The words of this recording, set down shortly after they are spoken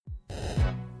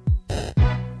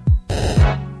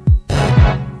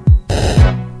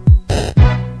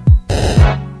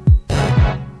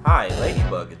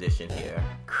edition here.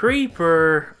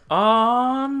 Creeper.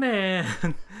 Aw,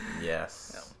 man.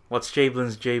 Yes. What's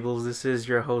Jablin's Jables? This is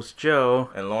your host, Joe.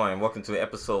 And Lauren, welcome to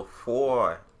episode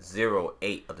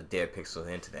 408 of the Dead Pixel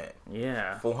Internet.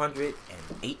 Yeah.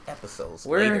 408 episodes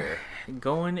We're later.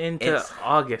 going into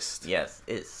August. Yes,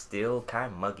 it's still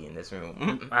kind of muggy in this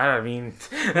room. I mean,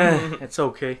 it's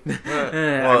okay.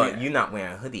 Well, you're not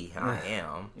wearing a hoodie. I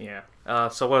am. Yeah.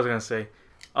 So what was I going to say?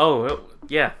 Oh,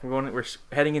 yeah. We're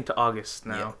heading into August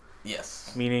now. Yeah.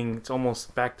 Yes. Meaning it's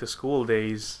almost back to school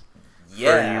days for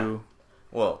you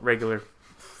regular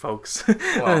folks.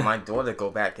 Well, my daughter go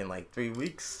back in like 3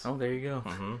 weeks. Oh, there you go.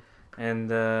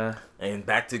 Mm-hmm. And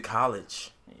back to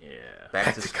college. Yeah.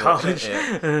 Back to college.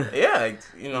 Yeah,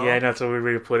 you know. Yeah, that's a weird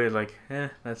way to put it. Like,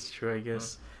 that's true, I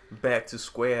guess. Back to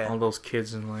square. All those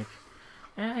kids and like,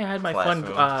 I had my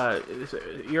Classrooms.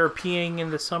 fun European in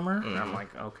the summer. Mm-hmm. And I'm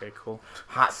like, okay, cool.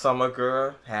 Hot summer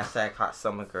girl. Hashtag hot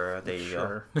summer girl. There you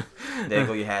go. There you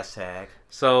go, your hashtag.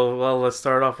 So, well, let's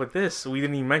start off with this. We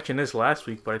didn't even mention this last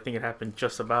week, but I think it happened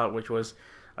just about, which was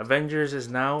Avengers is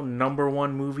now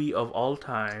 #1 movie of all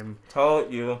time.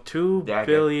 Told you. 2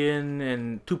 billion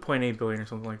and 2.8 billion or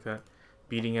something like that.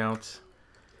 Beating out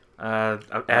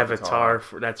Avatar.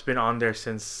 That's been on there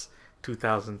since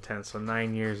 2010. So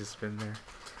 9 years it's been there.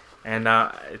 And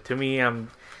to me, I'm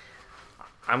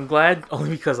glad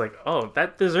only because like, oh,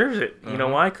 that deserves it. You know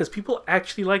why? Because people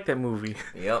actually like that movie.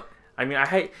 Yep. I mean,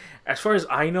 as far as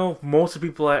I know, most of the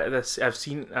people that have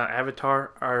seen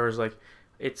Avatar are like,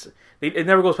 it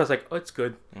never goes past like, oh, it's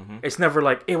good. Mm-hmm. It's never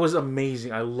like, it was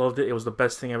amazing. I loved it. It was the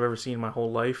best thing I've ever seen in my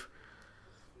whole life.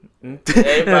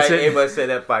 Everybody said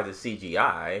that by the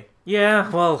CGI. Yeah,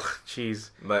 well,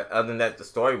 jeez. But other than that, the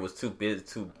story was too big,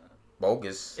 too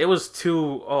bogus. It was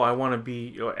too, I want to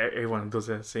be, everyone does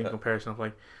that same comparison of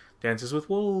like Dances with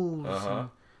Wolves and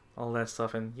all that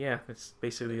stuff. And yeah, it's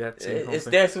basically that same It's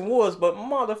thing. Dancing Wolves, but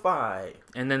modified.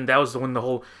 And then that was when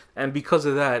and because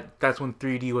of that, that's when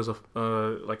 3D was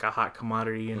like a hot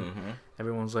commodity. And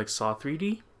everyone's like, saw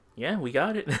 3D? Yeah, we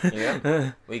got it.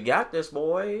 Yeah, we got this,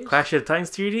 boys. Clash of the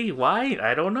Titans 3D? Why?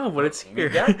 I don't know, but it's here.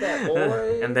 We got that,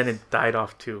 boys. And then it died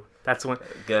off too. That's when.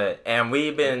 Good. And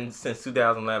we've been, since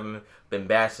 2011, been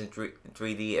bashing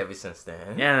 3D ever since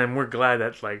then. Yeah, and we're glad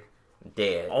that's like.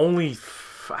 Dead. Only.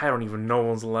 I don't even know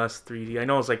when's the last 3D. I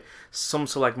know it's like some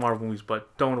select Marvel movies,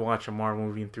 but don't watch a Marvel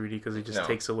movie in 3D because it just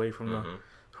takes away from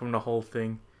the whole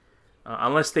thing.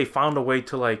 Unless they found a way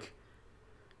to like.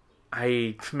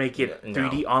 I make it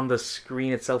 3D on the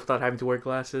screen itself without having to wear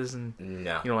glasses and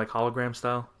like hologram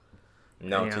style.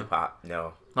 No, Tupac,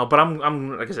 no. No, but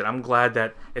I'm like I said, I'm glad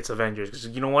that it's Avengers because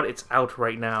you know what, it's out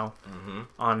right now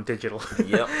on digital.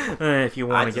 Yep. If you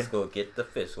want to just go get the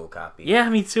physical copy. Yeah,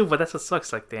 me too. But that's what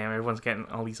sucks. Like, damn, everyone's getting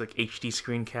all these like HD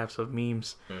screen caps of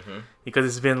memes because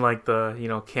it's been like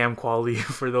the cam quality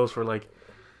for those for like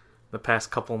the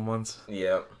past couple months.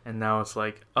 Yep. And now it's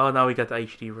like, oh, now we got the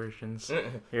HD versions.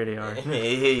 Here they are.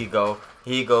 Here you go.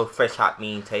 Here you go. Fresh hot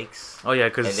meme takes. Oh yeah,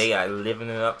 and they are living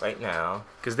it up right now.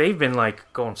 Because they've been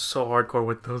like going so hardcore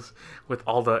with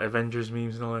all the Avengers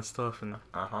memes and all that stuff, and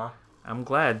I'm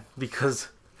glad because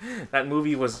that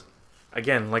movie was,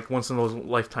 again, like once in those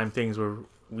lifetime things where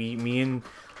me and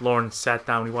Lauren sat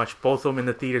down, we watched both of them in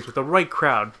the theaters with the right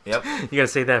crowd. Yep. You gotta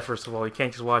say that first of all. You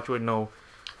can't just watch with no.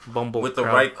 With the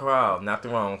right crowd, not the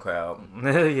wrong crowd.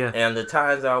 Yeah. And the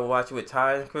times I watch it with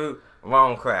Ty and crew,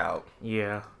 wrong crowd.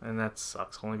 Yeah, and that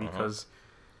sucks only because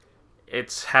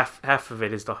it's half of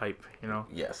it is the hype,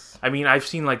 Yes. I mean, I've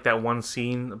seen like that one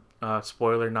scene.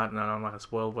 Spoiler, I'm not gonna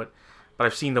spoil, but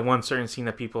I've seen the one certain scene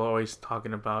that people are always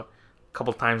talking about a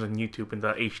couple times on YouTube, and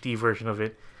the HD version of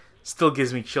it still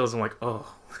gives me chills. I'm like,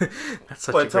 oh, that's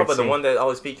such a great scene. But the one that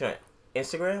always featured on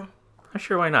Instagram. I'm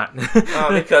sure, why not?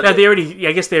 Because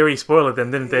I guess they already spoiled it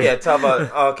then, didn't they? Yeah, talk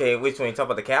about which one? You talk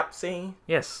about the cap scene?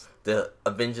 Yes. The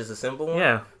Avengers Assemble one?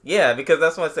 Yeah. Yeah, because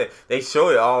that's what I said. They show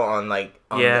it all on the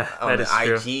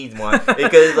IG true. one.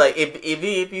 Because like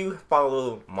if you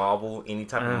follow Marvel, any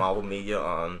type of Marvel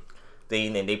media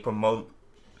thing, and they promote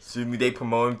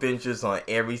Avengers on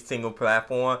every single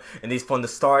platform, and it's from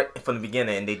the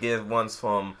beginning, and they did ones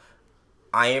from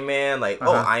Iron Man,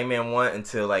 Iron Man 1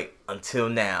 until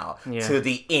now, to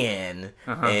the end,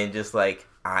 and just like,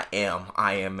 I am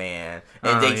Iron Man.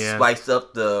 And they spliced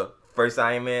up the first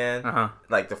Iron Man,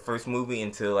 like the first movie,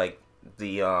 into like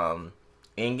the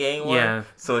Endgame one. Yeah.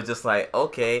 So it's just like,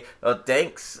 okay,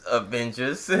 thanks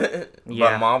Avengers,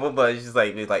 by Marvel, but it's just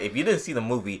like if you didn't see the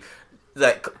movie,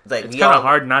 like it's kind of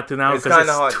hard not to now because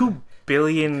it's 2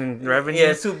 billion in revenue. Yeah,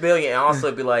 it's 2 billion, and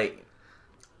also be like,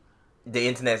 the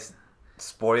internet's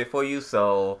spoil it for you,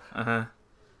 so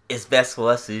it's best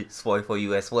for us to spoil for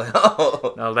you as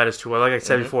well. No, that is true. Like I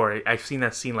said before, I've seen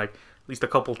that scene like at least a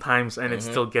couple times, and it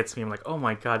still gets me. I'm like, oh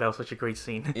my god, that was such a great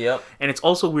scene. Yep. And it's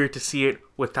also weird to see it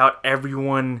without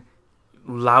everyone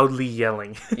loudly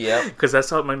yelling. Yep. Because that's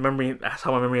how my memory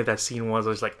of that scene was. It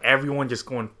was like everyone just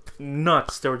going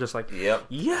nuts. They were just like,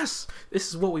 yes, this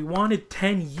is what we wanted.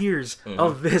 10 years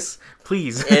of this,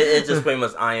 please. It just pretty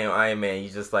much Iron Man. You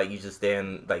just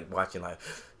stand like watching like,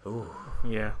 ooh.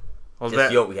 Yeah. Well,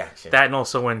 just your reaction. That and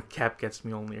also when Cap gets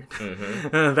Mjolnir.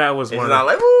 That was it's not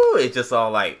like woo. It's just all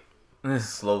like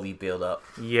slowly build up.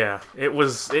 Yeah, it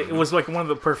was like one of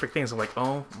the perfect things. I'm like,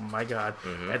 oh my god,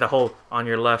 and the whole on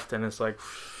your left, and it's like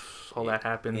all that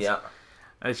happens. Yeah,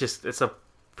 it's a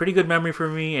pretty good memory for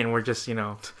me, and we're just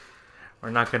we're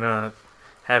not gonna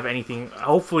have anything.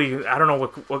 Hopefully, I don't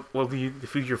know what will be the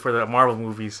future for the Marvel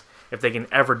movies. If they can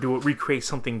ever recreate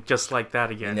something just like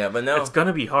that again. You never know. It's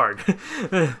gonna be hard.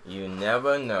 You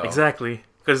never know. Exactly,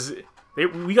 because we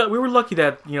were lucky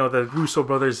that the Russo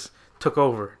brothers took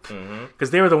over,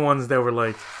 because they were the ones that were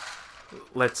like,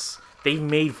 they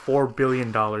made $4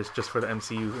 billion just for the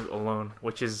MCU alone,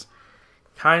 which is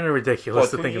kind of ridiculous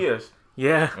to think of.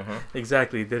 Yeah,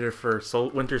 exactly. Did it for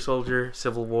Winter Soldier,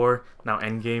 Civil War, now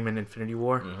Endgame and Infinity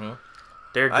War.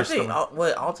 They're just, I think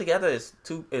altogether is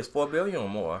 $4 billion or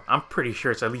more. I'm pretty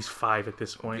sure it's at least 5 at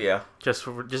this point. Yeah, just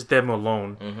them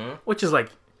alone, which is like,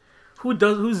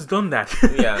 who's done that?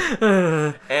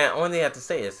 Yeah, and only thing I have to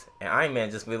say is, Iron Man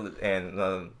just really,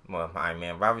 Iron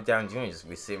Man, Robert Downey Jr. just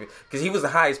received it because he was the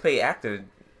highest paid actor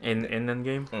in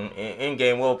Endgame. In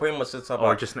game, well, pretty much just about,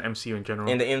 or just in the MCU in general.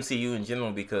 In the MCU in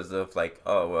general, because of like,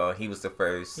 he was the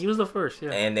first. He was the first, yeah.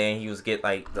 And then he was get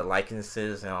like the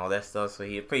likenesses and all that stuff, so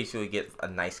he's pretty sure he get a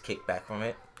nice kickback from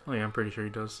it. Oh yeah, I'm pretty sure he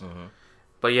does.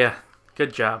 But yeah,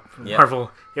 good job,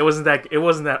 Marvel. It wasn't that.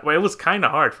 Well, it was kind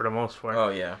of hard for the most part. Oh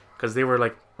yeah, because they were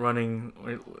like running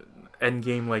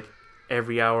Endgame like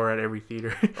every hour at every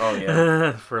theater. Oh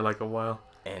yeah, for like a while.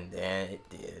 And then it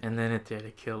did.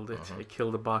 It killed it. It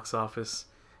killed the box office.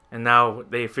 And now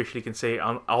they officially can say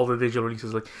on all the digital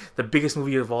releases, like, the biggest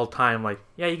movie of all time. Like,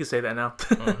 yeah, you can say that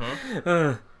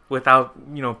now.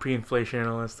 Without, pre-inflation and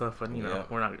all that stuff. But,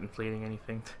 we're not inflating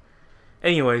anything.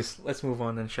 Anyways, let's move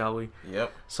on then, shall we?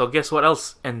 Yep. So guess what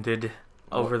else ended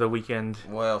over the weekend?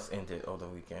 What else ended over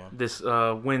the weekend? This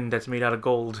wind that's made out of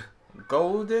gold.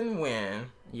 Golden Wind.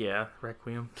 Yeah,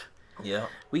 Requiem. Yeah.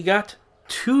 We got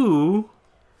 2...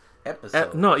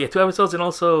 episodes. 2 episodes and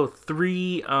also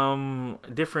 3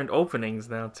 different openings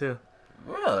now too.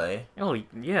 Really? Oh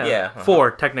yeah. Yeah.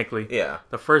 4 technically. Yeah.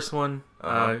 The first one,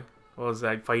 what was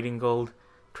that? Fighting Gold,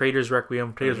 Trader's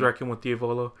Requiem, Requiem with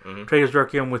Diavolo, Trader's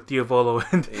Requiem with Diavolo,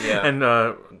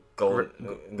 and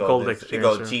Gold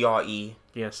Experience. GRE.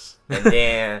 Yes. And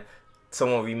then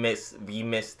someone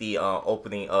remixed the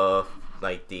opening of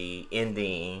like the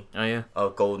ending. Oh yeah.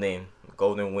 Of Golden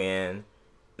Wind.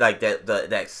 Like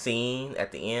that scene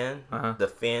at the end, the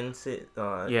Finn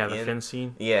the Finn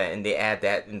scene. Yeah, and they add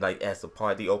that in, like, as a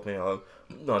part of the opening of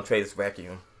Trader's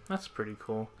Requiem. That's pretty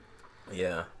cool.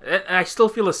 Yeah. And I still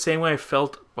feel the same way I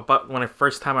felt about when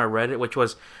first time I read it, which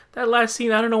was that last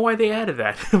scene. I don't know why they added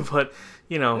that, but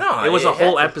no, it was a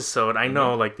whole episode. I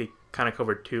know, like, they kind of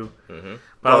covered 2.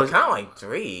 But it was kind of like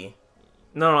 3.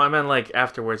 No, I meant like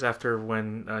afterwards, after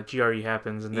when GRE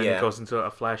happens, and then it goes into a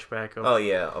flashback of. Oh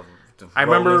yeah. I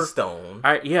remember Stone.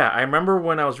 I remember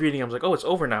when I was reading, I was like, "Oh, it's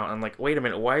over now." I'm like, "Wait a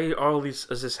minute, why is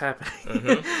this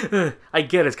happening?" I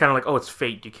get it's kind of like, "Oh, it's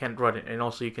fate. You can't run it, and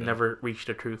also you can never reach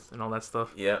the truth and all that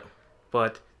stuff." Yeah.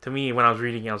 But to me, when I was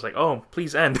reading, I was like, "Oh,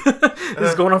 please end. This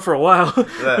is going on for a while."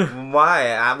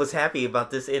 Why? I was happy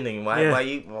about this ending.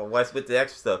 What's with the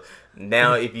extra stuff?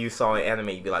 Now, if you saw an anime,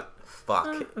 you'd be like,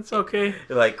 fuck. It's okay.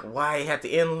 Like, why it have to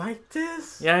end like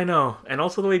this? Yeah, I know. And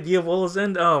also the way Diavolo's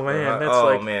end. Oh man,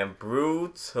 that's man,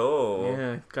 brutal.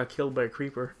 Yeah, got killed by a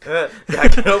creeper. Got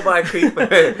killed by a creeper.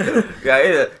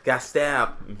 got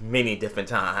stabbed many different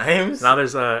times. Now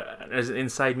there's an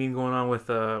inside meme going on with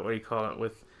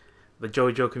with the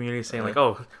JoJo community saying like,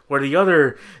 oh, what are the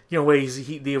other ways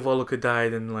Diavolo could die?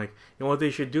 Then like, what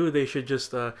they should do? They should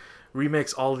just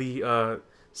remix all the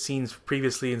scenes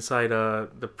previously inside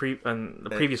the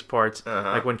previous parts,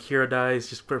 like when Kira dies,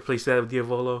 just replace that with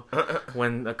Diavolo.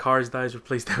 When Cars dies,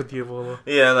 replace that with Diavolo.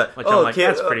 Yeah, like,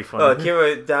 that's pretty funny.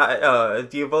 Kira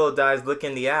Diavolo dies. Look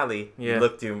in the alley. Yeah. You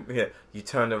look you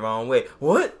turn the wrong way.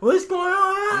 What's going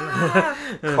on?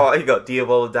 You go.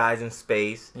 Diavolo dies in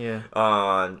space. Yeah.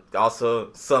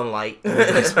 Also sunlight.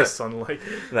 Sunlight.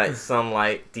 Like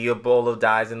sunlight. Diavolo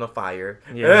dies in the fire.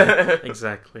 Yeah.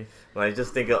 Exactly. Like,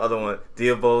 just think of the other one.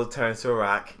 Diavolo turns to a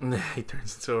rock. He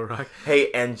turns into a rock.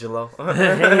 Hey, Angelo.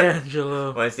 Hey, Angelo.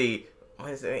 I'm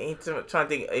trying to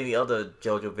think of any other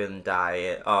JoJo villain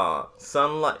die.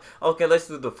 Sunlight. Okay, let's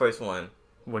do the first one.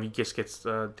 When he just gets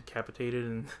decapitated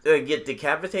and get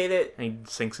decapitated, and he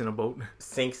sinks in a boat.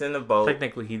 Sinks in a boat.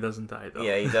 Technically, he doesn't die though.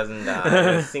 Yeah, he doesn't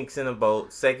die. He sinks in a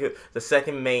boat.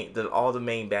 All the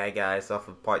main bad guys off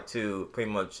of part 2, pretty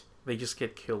much. They just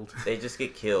get killed.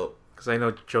 Because I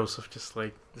know Joseph just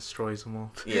like destroys them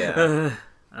all. Yeah.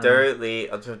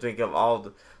 Thirdly, I'm trying to think of all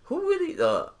the who really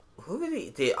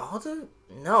did all the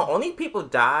only people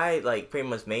died like pretty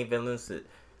much main villains that,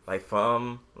 like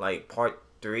from like part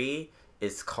 3.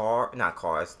 It's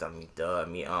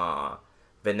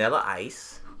Vanilla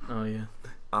Ice. Oh yeah.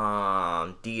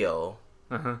 Dio.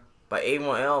 But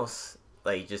everyone else,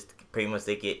 like, just pretty much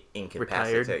they get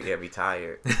incapacitated.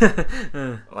 Retired.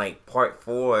 Like part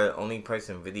 4, only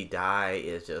person really died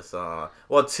is just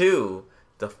 2,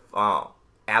 the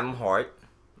Adam Hart.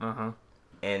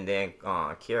 And then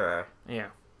Kira. Yeah.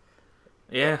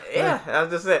 I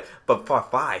was just saying. But part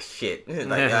 5, shit,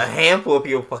 like a handful of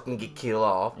people fucking get killed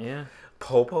off. Yeah.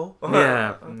 Popo.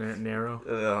 Yeah. Nero.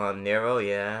 Nero.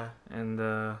 Yeah. And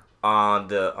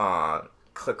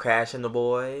Crash and the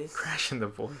Boys. And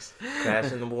of course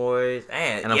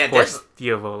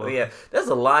Diavolo. Yeah, there's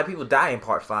a lot of people die in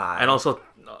part 5. And also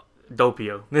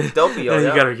Doppio. Yeah.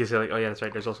 You gotta just say like, oh yeah, that's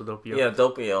right. There's also Doppio. Yeah,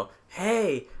 Doppio.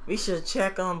 Hey, we should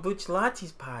check on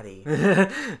Bucciolati's party.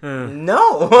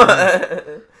 No.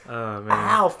 Oh man.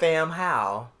 How, fam?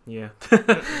 How? Yeah.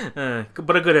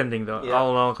 But a good ending though. Yeah.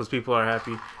 All in all, because people are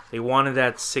happy. They wanted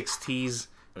that 6 teas,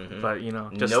 but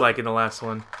just like in the last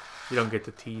one, you don't get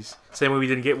the teas. Same way we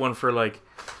didn't get one for like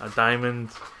a diamond.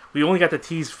 We only got the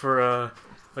teas for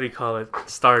what do you call it?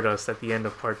 Stardust at the end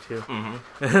of part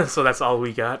 2. So that's all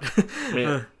we got.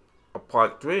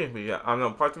 Part 3,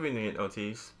 part 3 didn't get no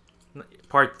teas.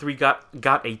 Part 3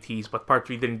 got a tease, but part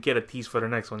 3 didn't get a tease for the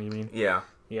next one. You mean? Yeah.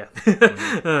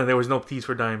 There was no tease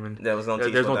for Diamond. There's no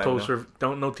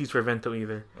tease for Vento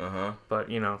either. But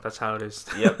that's how it is.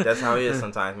 Yep, that's how it is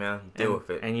sometimes, man. Deal with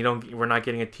it. And we're not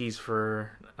getting a tease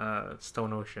for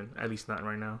Stone Ocean, at least not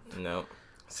right now. No.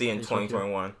 See you in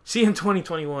 2021. See you in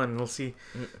 2021. We'll see.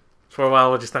 For a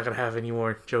while, we're just not gonna have any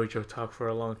more JoJo talk for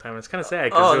a long time. It's kind of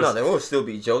sad. No, there will still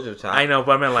be JoJo talk. I know,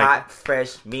 but I meant like hot,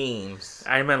 fresh memes.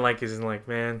 I meant like, isn't like,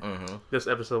 man, this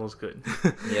episode was good.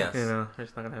 Yes. We're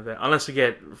just not gonna have that unless we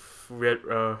get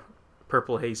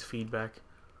Purple Haze feedback.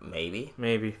 Maybe.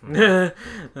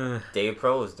 Dave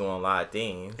Pro is doing a lot of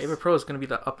things. Dave Pro is gonna be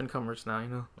the up and comers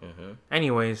now.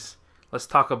 Anyways, let's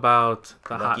talk about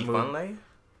the Lucky hot movie.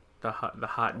 The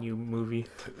hot new movie.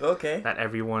 Okay. Not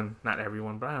everyone, but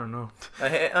I don't know.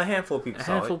 A handful of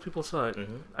people saw it.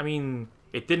 I mean,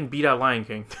 it didn't beat out Lion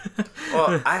King.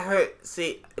 Well, I heard.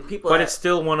 See, people. But it's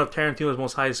still one of Tarantino's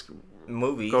most highest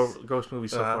movies. Gross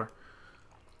movies so far.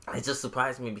 It just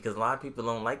surprised me because a lot of people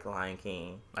don't like Lion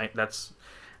King.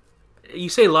 You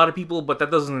say a lot of people, but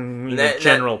that doesn't mean the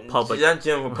general public. Not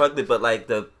general public, but like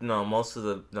most of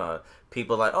the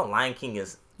people like, oh, Lion King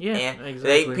is.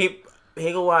 Exactly.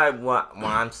 Here's why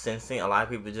I'm sensing a lot of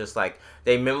people just like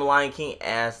they remember Lion King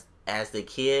as the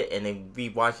kid and they be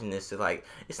watching this. They're like,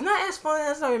 it's not as fun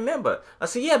as I remember. I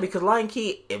said, yeah, because Lion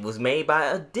King, it was made by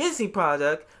a Disney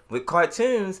product with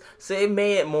cartoons, so it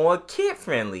made it more kid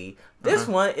friendly. This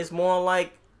one is more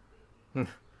like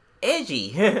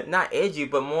edgy, not edgy,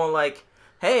 but more like,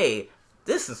 hey,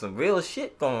 this is some real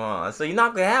shit going on. So you're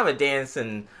not gonna have a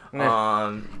dancing.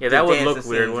 That would look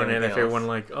weird, wouldn't it? If everyone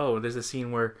like, oh, there's a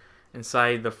scene where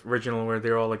inside the original where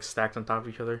they're all like stacked on top of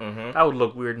each other. That would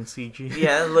look weird in CG.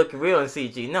 Yeah, it look real in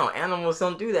CG. No, animals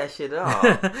don't do that shit at all.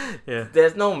 Yeah.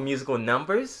 There's no musical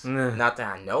numbers. Not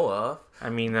that I know of. I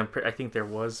mean, I think there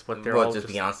was, but they're all just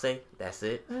Beyonce. That's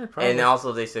it. Yeah, and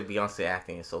also they said Beyonce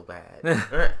acting is so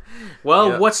bad.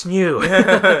 Well, what's new?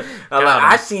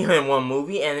 I've seen her in one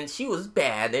movie, and she was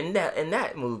bad in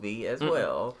that movie as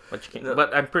well.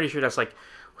 But I'm pretty sure that's like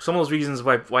some of those reasons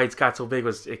why it's got so big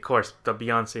was, of course, the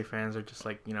Beyonce fans are just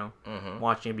like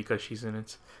watching it because she's in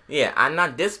it. Yeah, I'm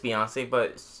not this Beyonce,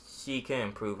 but she can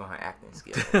improve on her acting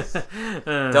skills.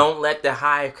 Don't let the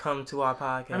hype come to our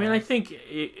podcast. I mean, I think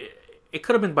it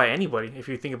could have been by anybody if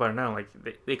you think about it now. Like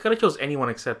they could have chose anyone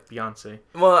except Beyonce.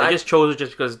 Well, I just chose it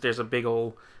just because there's a big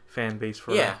old fan base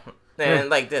for her.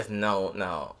 And like there's no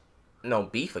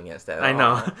beef against that. I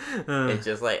know. It's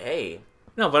just like, hey.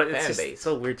 No, but it's just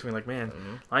so weird to me. Like,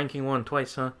 man, Lion King won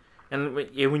twice, huh? And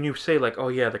when you say like, oh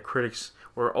yeah, the critics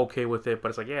were okay with it, but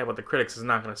it's like, yeah, but the critics is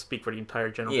not going to speak for the entire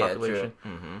general population.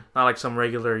 True. Not like some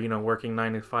regular, working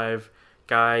 9 to 5,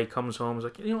 guy comes home, is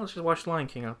like, let's just watch Lion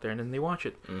King out there, and then they watch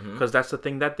it because that's the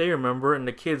thing that they remember, and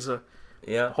the kids,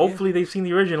 hopefully they've seen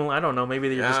the original. I don't know, maybe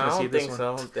they're just gonna see this one. I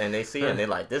don't think so. And they see it, and they're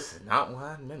like, "This is not what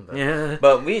I remember." Yeah.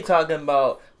 But we talking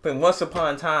about Once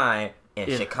Upon a Time in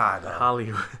Chicago,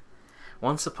 Hollywood.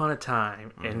 Once Upon a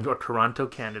Time in Toronto,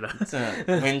 Canada.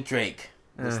 When Drake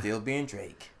was still being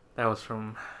Drake. That was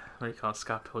from, what do you call it,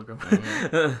 Scott Pilgrim.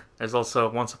 Mm-hmm. There's also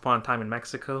Once Upon a Time in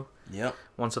Mexico. Yep.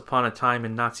 Once Upon a Time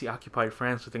in Nazi-occupied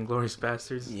France with Inglourious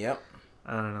Basterds. Yep.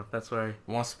 I don't know. That's why.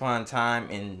 Once Upon a Time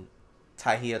in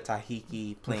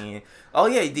Tahiti playing. Oh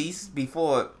yeah, these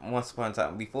before Once Upon a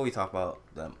Time. Before we talk about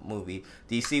the movie,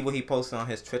 do you see what he posted on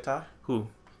his Twitter? Who?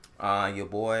 Your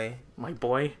boy. My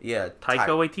boy? Yeah. Taika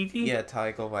Waititi? Yeah,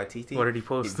 Taika Waititi. What did he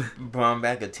post? He brought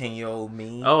back a 10-year-old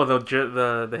meme. Oh, the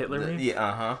Hitler meme?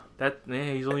 Yeah,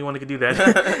 he's the only one who could do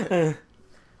that.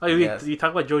 Oh, did you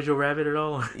talk about Jojo Rabbit at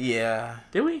all? Yeah.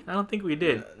 Did we? I don't think we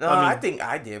did. No, I think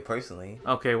I did personally.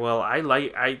 Okay, well,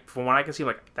 from what I can see,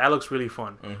 like, that looks really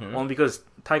fun. Mm-hmm. Only because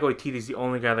Taika Waititi is the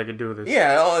only guy that could do this.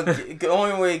 Yeah, the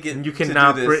only way to get you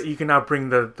cannot bring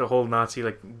the whole Nazi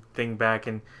like thing back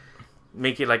and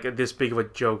make it like this big of a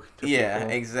joke. Yeah,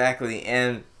 people. Exactly.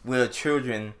 And with a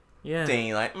children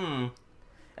thing, like,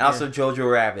 Also,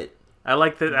 Jojo Rabbit. I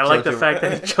like the fact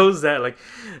that he chose that, like,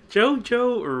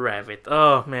 Jojo Rabbit.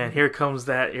 Oh man, here comes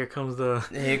the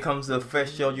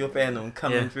fresh Jojo fandom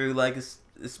coming through like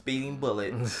a speeding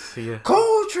bullet. Yeah.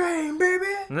 Coltrane,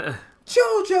 baby.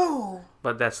 Jojo.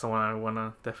 But that's the one I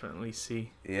wanna definitely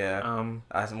see. Yeah.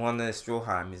 That's one of the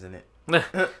Stroheim, isn't it?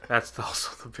 That's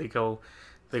also the big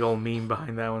old meme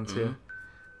behind that one too.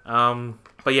 Mm-hmm.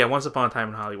 But yeah, Once Upon a Time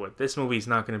in Hollywood. This movie is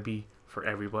not gonna be for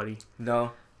everybody.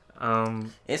 No.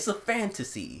 It's a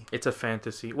fantasy. It's a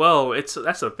fantasy. Well,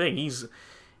 that's the thing.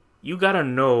 You gotta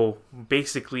know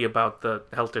basically about the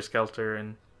Helter Skelter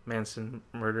and Manson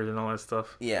murders and all that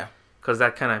stuff. Yeah. Because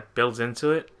that kind of builds into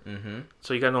it. Mm-hmm.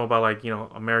 So you gotta know about, like,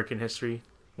 American history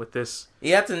with this.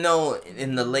 You have to know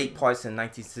in the late parts in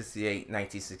 1968,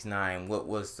 1969, what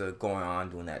was going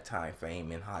on during that time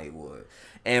frame in Hollywood,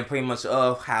 and pretty much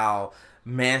of how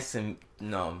Manson.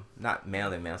 No, not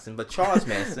Marilyn Manson, but Charles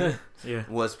Manson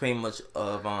was pretty much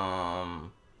of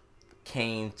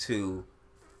came to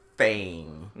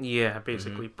fame. Yeah,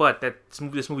 basically. Mm-hmm. But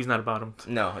this movie's not about him.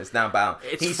 No, it's not about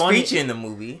him. He's featured in the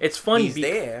movie. It's funny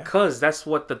there because that's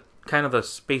what the kind of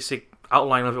the basic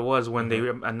outline of it was when they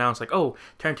announced, like, oh,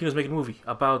 Tarantino's making a movie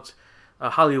about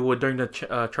Hollywood during the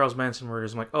Charles Manson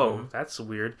murders. I'm like, oh, that's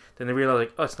weird. Then they realize,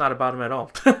 like, oh, it's not about him at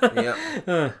all.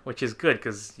 Yeah. Which is good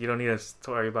because you don't need a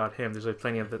story about him. There's like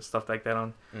plenty of stuff like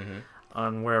that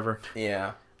on wherever.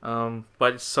 Yeah.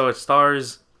 But so it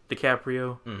stars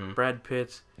DiCaprio, Brad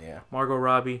Pitt, Margot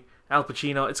Robbie, Al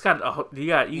Pacino. It's got you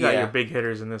got your big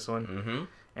hitters in this one. Mm-hmm.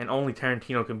 And only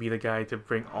Tarantino can be the guy to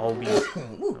bring all these.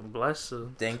 Bless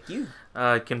you. Thank you.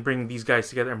 Can bring these guys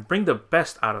together and bring the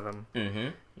best out of them. Mm-hmm.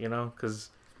 Because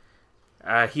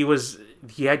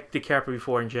he had DiCaprio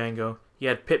before in Django. He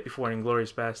had Pitt before in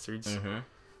Inglourious Basterds. Mm-hmm.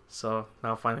 So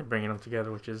now finally bringing them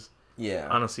together, which is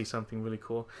honestly something really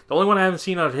cool. The only one I haven't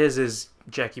seen of his is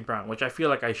Jackie Brown, which I feel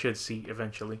like I should see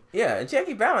eventually. Yeah, and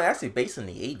Jackie Brown is actually based in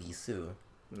the 80s too.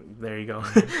 There you go.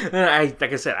 Like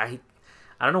I said,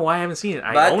 I don't know why I haven't seen it.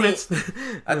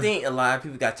 I think a lot of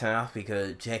people got turned off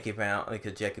because Jackie Brown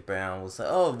was like,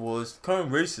 oh, well, it's kind of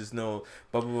racist, no,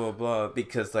 blah, blah, blah, blah,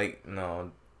 because, like,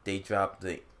 no, they dropped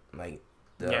the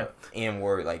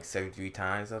N-word, like, 73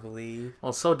 times, I believe.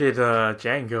 Well, so did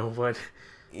Django, but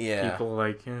people,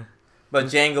 like, But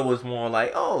Django was more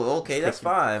like, oh, okay, that's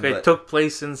fine. It took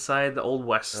place inside the Old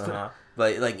West. Uh-huh.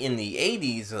 But, like, in the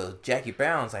 80s, Jackie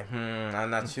Brown's like, I'm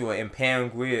not sure. And Pam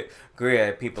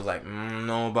Grier, people's like,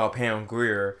 know about Pam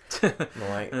Grier. I'm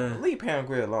like, leave Pam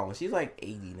Grier alone. She's like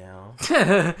 80 now.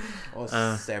 Or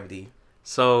 70.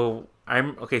 So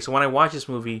when I watched this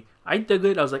movie, I did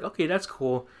it. I was like, okay, that's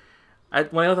cool.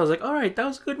 When I was like, all right, that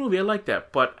was a good movie. I like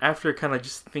that. But after kind of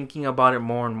just thinking about it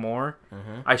more and more,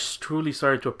 I truly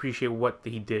started to appreciate what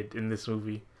he did in this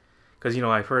movie. Because,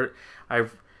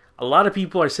 a lot of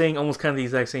people are saying almost kind of the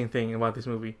exact same thing about this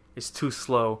movie. It's too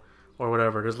slow or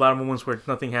whatever. There's a lot of moments where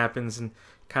nothing happens and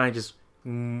kind of just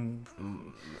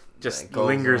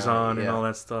lingers on and all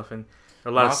that stuff. And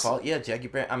a lot fault. Yeah, Jackie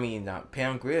Brown.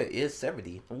 Pam Grier is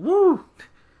 70. Woo!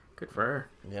 Good for her.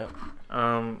 Yep.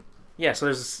 So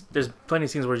there's plenty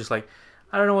of scenes where just like,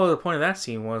 I don't know what the point of that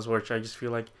scene was, which I just feel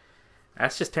like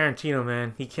that's just Tarantino,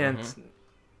 man. He can't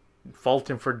fault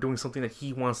him for doing something that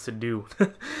he wants to do.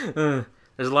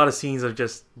 There's a lot of scenes of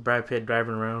just Brad Pitt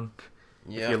driving around.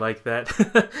 Yeah. If you like that.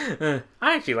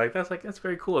 I actually like that. That's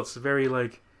very cool. It's very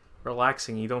like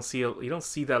relaxing. You don't see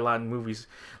that a lot in movies.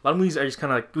 A lot of movies are just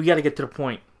kind of like, we got to get to the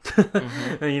point.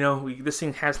 Mm-hmm. And, you know, this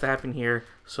thing has to happen here,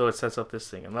 so it sets up this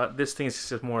thing. And this thing is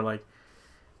just more like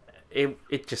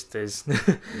it just is.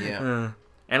 Yeah.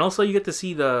 And also you get to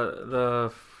see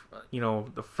the you know,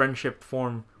 the friendship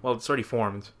form. Well, it's already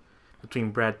formed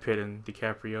between Brad Pitt and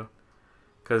DiCaprio,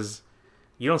 because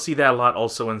you don't see that a lot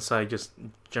also inside just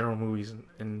general movies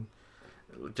and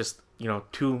just, you know,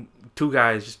 two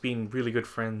guys just being really good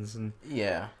friends, and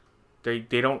yeah, they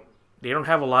don't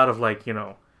have a lot of, like, you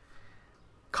know,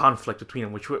 conflict between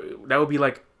them, that would be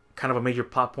like kind of a major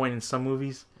plot point in some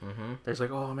movies. Mm-hmm. There's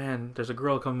like, oh man, there's a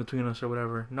girl coming between us or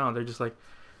whatever. No, they're just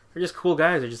cool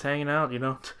guys. They're just hanging out, you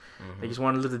know. Mm-hmm. They just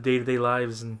want to live the day-to-day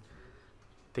lives, and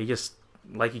they just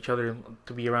like each other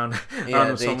to be around. Yeah,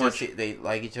 them so much. They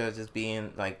like each other just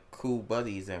being like cool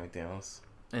buddies and everything else.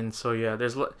 And so yeah,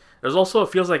 there's also, it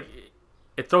feels like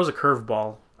it throws a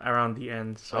curveball around the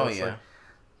end. So like,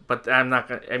 but I'm not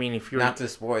gonna. I mean, if you're not to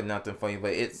spoil nothing for you,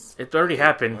 but it already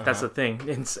happened. Uh-huh. That's the thing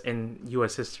in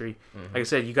U.S. history. Mm-hmm. Like I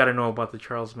said, you got to know about the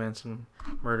Charles Manson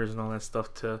murders and all that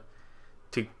stuff to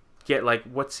get like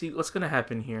what's gonna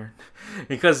happen here,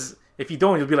 because if you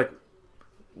don't, you'll be like,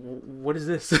 what is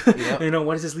this? Yep. You know,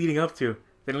 what is this leading up to?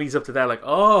 Then it leads up to that, like,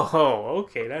 oh,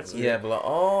 okay, that's yeah, but like,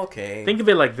 oh, okay. Think of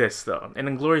it like this though. In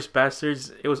Inglourious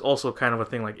Bastards, it was also kind of a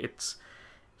thing. Like, it's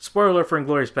spoiler for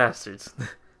Inglourious Bastards.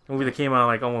 The movie that came out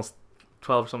like almost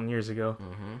 12-something years ago.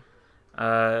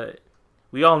 Mm-hmm.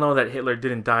 We all know that Hitler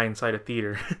didn't die inside a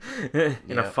theater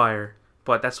in a fire,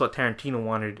 but that's what Tarantino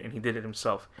wanted, and he did it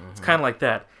himself. Mm-hmm. It's kind of like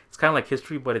that. It's kind of like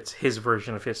history, but it's his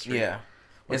version of history. Yeah,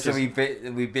 it's a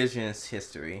revisionist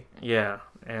history. Yeah,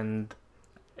 and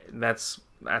that's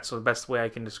the best way I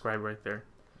can describe right there.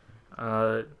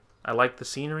 I like the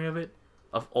scenery of it,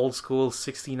 of old school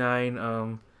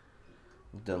 '69.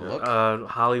 The look,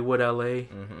 Hollywood, LA.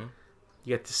 Mm-hmm. You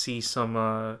get to see some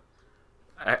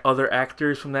other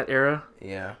actors from that era.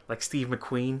 Yeah, like Steve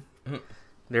McQueen,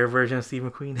 their version of Steve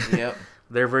McQueen. Yep.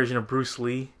 Their version of Bruce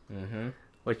Lee. Mm-hmm.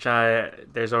 Which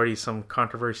there's already some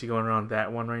controversy going around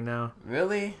that one right now.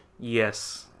 Really?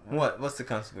 Yes. What's the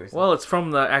controversy? Well, it's from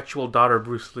the actual daughter of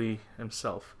Bruce Lee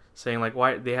himself, saying like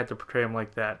why they had to portray him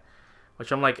like that.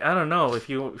 Which I'm like, I don't know, if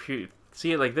you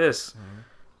see it like this. Mm-hmm.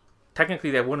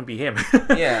 Technically, that wouldn't be him.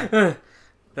 Yeah.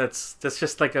 That's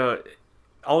just like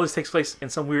all this takes place in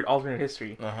some weird alternate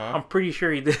history. Uh-huh. I'm pretty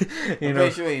sure he did.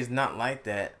 Pretty sure he's not like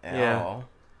that at all.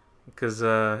 Because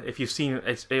if you've seen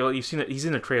it, he's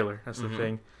in the trailer. That's the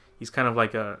thing. He's kind of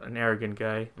like an arrogant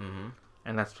guy. Mm-hmm.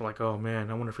 And that's like, oh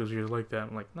man, I wonder if he was really like that.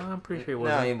 I'm like, no, I'm pretty sure he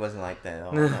wasn't. No, he wasn't like that at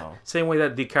all. No. Same way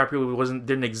that DiCaprio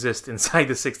didn't exist inside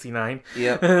the '69.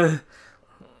 Yep.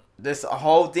 This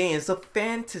whole thing is a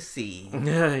fantasy.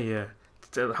 Yeah.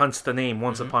 Hunts the name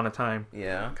Once Upon a Time.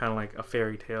 Yeah. Kind of like a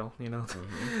fairy tale, you know.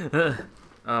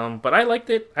 Mm-hmm. But I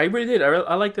liked it. I really did.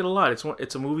 I liked it a lot.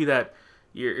 It's a movie that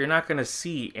you're not gonna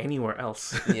see anywhere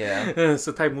else. Yeah. It's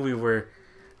the type of movie where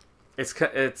it's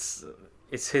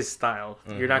his style.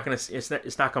 Mm-hmm. You're not gonna see.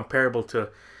 It's not comparable to.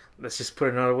 Let's just put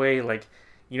it another way. Like,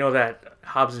 you know that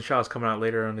Hobbs and Shaw is coming out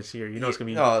later on this year. You know it's gonna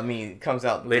be. No, I mean it comes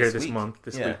out later this month.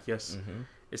 This week, yes. Mm-hmm.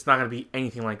 It's not gonna be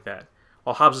anything like that.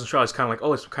 While Hobbs and Shaw is kind of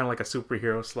like, it's kind of like a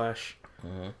superhero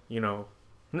 / you know,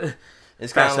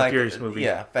 it's Fast and Furious movie.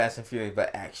 Yeah, Fast and Furious,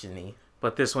 but actiony.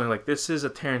 But this one, like, this is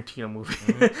a Tarantino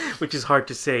movie, which is hard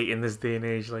to say in this day and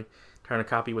age. Like, trying to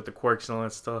copy with the quirks and all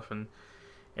that stuff. And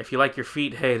if you like your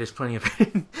feet, hey, there's plenty of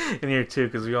it in here too,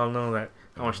 because we all know that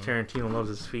how much Tarantino loves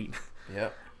his feet.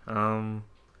 Yep.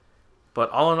 But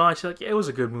all in all, I feel like it was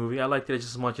a good movie. I liked it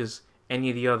just as much as any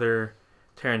of the other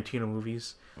Tarantino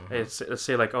movies. Mm-hmm. Let's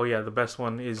say like, oh yeah, the best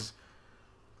one is,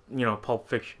 you know, Pulp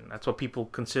Fiction. That's what people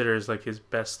consider is like his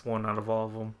best one out of all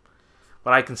of them.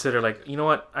 But I consider, like, you know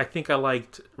what? I think I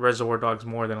liked Reservoir Dogs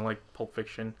more than I liked Pulp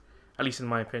Fiction, at least in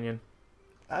my opinion.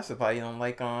 I suppose you don't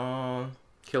like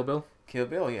Kill Bill. Kill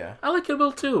Bill, yeah. I like Kill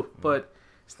Bill too, but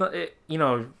it's not. You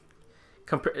know,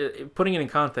 putting it in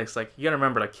context, like, you gotta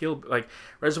remember, like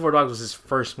Reservoir Dogs was his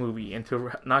first movie, and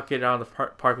to knock it out of the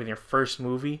park with your first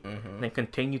movie, and then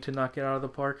continue to knock it out of the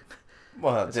park.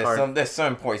 Well, there's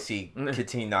some points he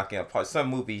continued knocking out the park. Some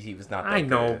movies he was not that I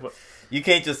know, good. but you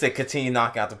can't just say continue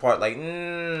knocking out the park. Like,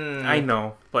 I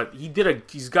know, but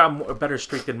he's got a better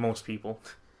streak than most people.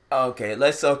 Okay,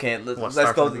 let's start from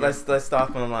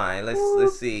the line.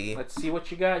 Let's see. Let's see what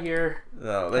you got here.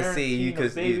 No, let's see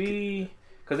because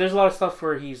there's a lot of stuff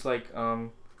where he's like,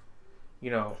 you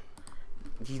know,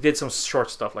 he did some short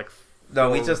stuff like. No,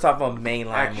 we just talk about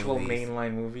actual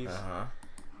mainline movies.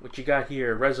 What you got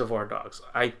here, Reservoir Dogs.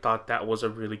 I thought that was a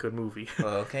really good movie.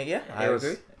 Okay, yeah, I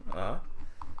agree.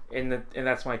 and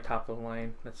that's my top of the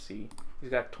line. Let's see. He's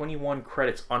got 21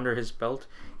 credits under his belt.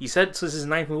 He said so this is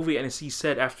his 9th movie, and he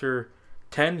said after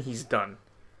 10 he's done.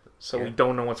 So we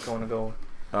don't know what's going to go.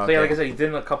 Okay. So yeah, like I said, he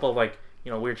did a couple of like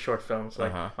weird short films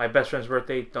like My Best Friend's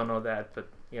Birthday. Don't know that, but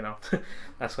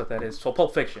that's what that is. So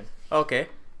Pulp Fiction. Okay.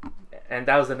 And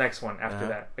that was the next one after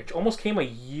that. It almost came a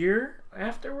year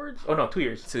afterwards. Oh no, 2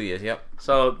 years. 2 years. Yep.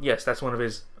 So yes, that's one of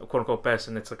his quote unquote best,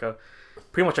 and it's like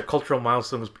pretty much a cultural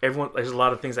milestone. There's a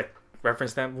lot of things that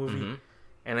reference that movie,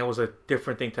 and it was a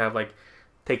different thing to have like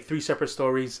take 3 separate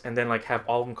stories and then like have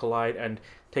all of them collide and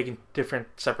taking different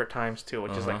separate times too,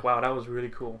 which is like wow, that was really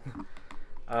cool.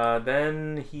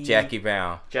 Then Jackie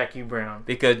Brown.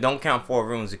 Because don't count 4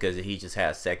 Rooms because he just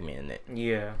has a segment in it.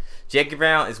 Yeah. Jackie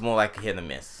Brown is more like a hit or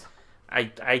miss.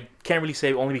 I can't really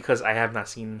say only because I have not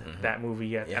seen that movie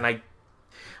yet, and I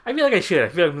feel like I should. I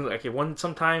feel like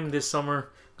sometime this summer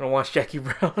I'm gonna watch Jackie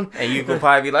Brown, and you could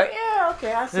probably be like, yeah,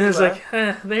 okay, I see. And it's like,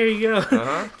 there you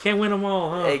go. Can't win them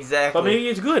all, huh? Exactly. But maybe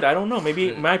it's good. I don't know.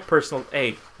 Maybe my personal.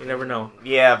 Hey, you never know.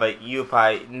 Yeah, but you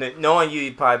probably knowing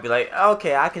you'd probably be like,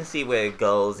 okay, I can see where it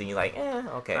goes, and you're like,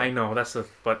 okay. I know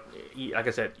but like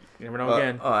I said, you never know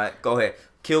again. All right, go ahead.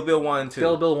 Kill Bill 1 and 2.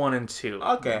 Kill Bill 1 and 2.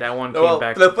 Okay. That one came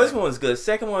back. The first one was good.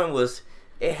 Second one was,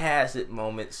 it has its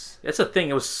moments. That's the thing.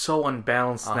 It was so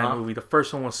unbalanced in that movie. The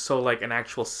first one was so like an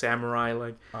actual samurai,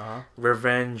 like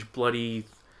revenge, bloody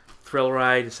thrill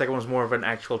ride. The second one was more of an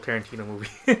actual Tarantino movie.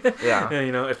 Yeah.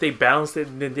 If they balanced it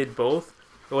and then did both,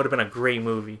 it would have been a great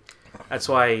movie. That's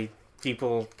why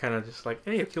people kind of just like,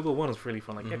 hey, Kill Bill 1 was really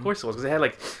fun. Like, yeah, of course it was, because it had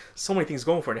like so many things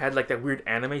going for it. It had like that weird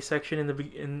anime section in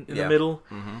the middle,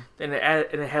 and it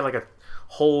had like a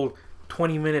whole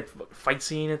 20-minute fight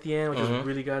scene at the end, which was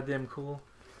really goddamn cool.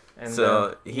 And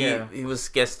so he was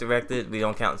guest directed. We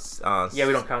don't count. We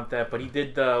don't count that. But he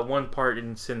did one part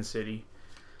in Sin City,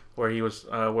 where he was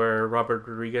where Robert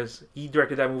Rodriguez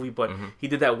directed that movie, but he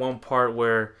did that one part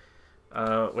where.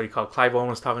 What do you call it? Clive Owen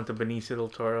was talking to Benicio del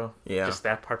Toro. Yeah. Just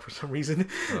that part for some reason.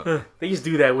 They just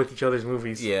do that with each other's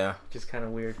movies. Yeah. Just kind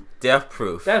of weird. Death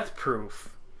Proof.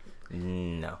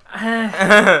 No.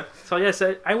 So yes,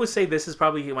 I would say this is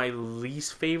probably my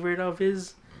least favorite of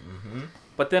his.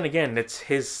 But then again, it's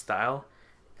his style.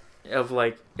 Of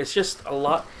like, it's just a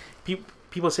lot.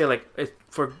 People say like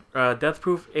for Death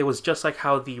Proof, it was just like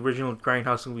how the original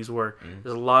Grindhouse movies were.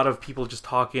 There's a lot of people just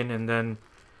talking and then.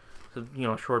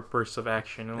 Short bursts of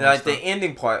action. And like the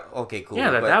ending part, okay, cool.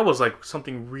 Yeah, that was like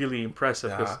something really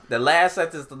impressive. The last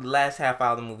half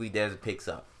hour of the movie, it picks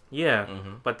up. Yeah,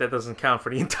 but that doesn't count for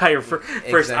the entire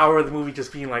first hour of the movie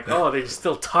just being like, oh, they're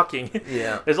still talking.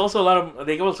 Yeah. There's also a lot of,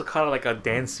 they also kind of like a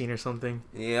dance scene or something.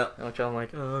 Yeah. Which I'm like,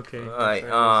 oh, okay.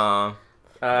 All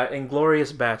right.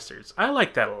 Inglourious Bastards. I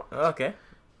like that a lot. Okay.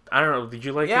 I don't know. Did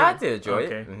you like it? Yeah, I did enjoy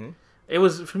it. It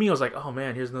was, for me, I was like, oh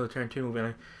man, here's another Tarantino movie.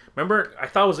 And remember, I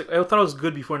thought it was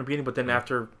good before in the beginning, but then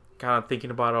after kind of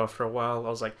thinking about it for a while, I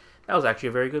was like, that was actually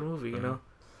a very good movie, you know?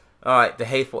 All right, The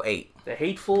Hateful Eight. The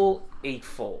Hateful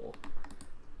Eightfold.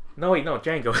 No, wait, no,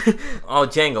 Django. Oh,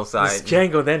 Django side. It's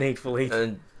Django, then Hateful Eight.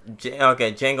 Okay,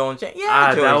 Django and Django.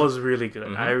 Yeah, that was really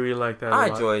good. I really liked that a lot. I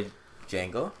enjoyed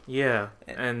Django. Yeah,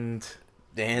 and...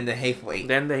 Then The Hateful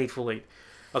Eight.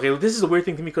 Okay, well, this is a weird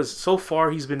thing to me because so far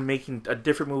he's been making a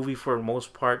different movie for the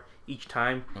most part each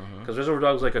time. Because Reservoir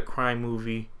Dogs like a crime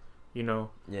movie, Yeah.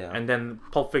 And then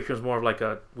Pulp Fiction is more of like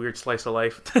a weird slice of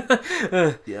life.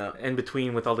 Yeah. In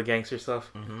between with all the gangster stuff.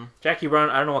 Jackie Brown,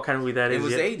 I don't know what kind of movie that is. It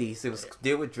was 80s. It was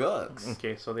deal with drugs.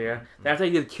 Okay, so yeah. After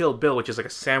he did Kill Bill, which is like a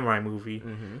samurai movie.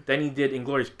 Then he did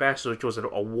Inglourious Basterds, which was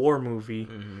a war movie.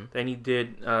 Then he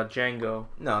did Django.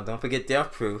 No, don't forget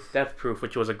Death Proof,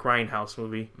 which was a grindhouse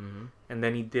movie. And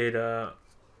then he did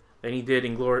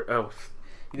Inglourious.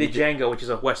 He did Django, which is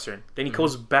a western. Then he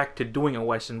goes back to doing a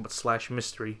western, but /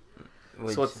 mystery.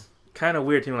 So it's kind of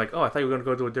weird to me. Like, oh, I thought you were going to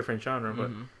go to a different genre,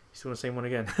 but he's doing the same one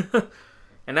again.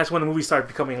 And that's when the movie started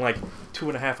becoming like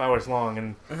 2.5 hours long,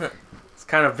 and it's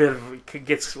kind of it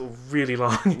gets really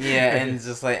long. Yeah, and it's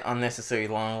just like unnecessary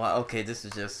long. Like, okay, this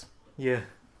is just... Yeah.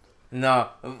 No,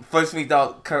 first we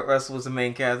thought Kurt Russell was the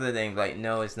main character. Then like,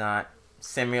 no, it's not.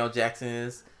 Samuel Jackson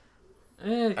is.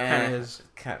 It kind of is.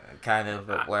 Kind of,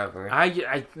 but whatever.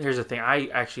 Here's the thing. I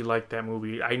actually like that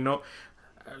movie. I know,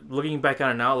 looking back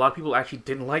on it now, a lot of people actually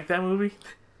didn't like that movie.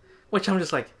 Which I'm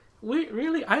just like, wait,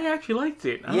 really? I actually liked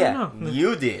it. I don't know.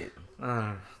 You did.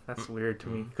 That's weird to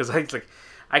me. Because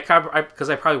I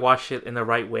probably watched it in the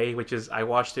right way, which is I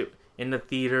watched it in the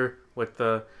theater with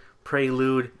the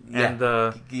prelude and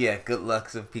the good luck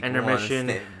if people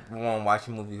intermission. Want to watch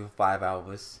a movie for 5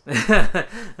 hours.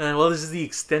 Well, this is the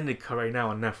extended cut right now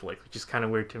on Netflix, which is kind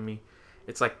of weird to me.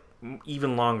 It's like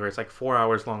even longer. It's like 4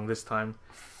 hours long this time.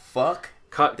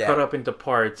 cut up into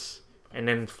parts, and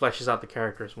then fleshes out the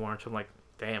characters more. So I'm like,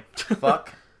 damn.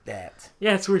 Fuck that.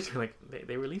 Yeah, it's weird. Like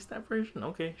they released that version.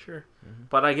 Okay, sure. Mm-hmm.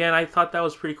 But again, I thought that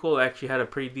was pretty cool. It actually had a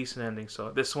pretty decent ending.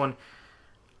 So this one,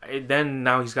 then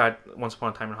now he's got Once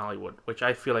Upon a Time in Hollywood, which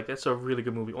I feel like that's a really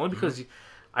good movie. Only because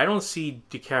I don't see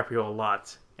DiCaprio a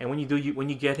lot, and when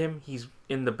you get him, he's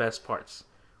in the best parts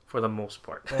for the most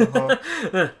part.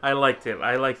 I liked it.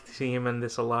 I liked seeing him in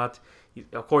this a lot.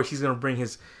 Of course, he's gonna bring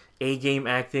his A game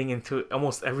acting into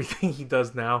almost everything he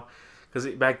does now, because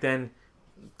back then,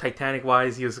 Titanic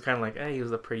wise, he was kind of like, he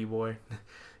was a pretty boy,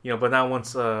 But now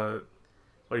once what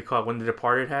do you call it? When The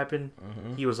Departed happened,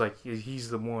 he was like, he's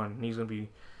the one. He's gonna be,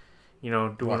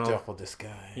 doing watch out for this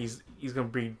guy. He's gonna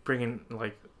be bringing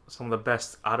like some of the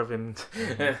best out of him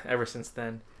ever since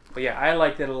then. But yeah, I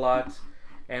liked it a lot.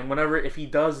 And if he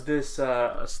does this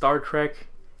Star Trek,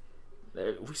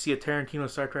 we see a Tarantino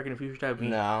Star Trek in the future, that'd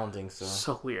be I don't think so.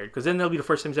 So weird, because then that'll be the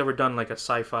first time he's ever done like a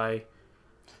sci-fi.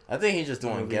 I think he's just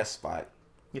doing a guest spot.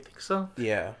 You think so?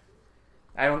 Yeah.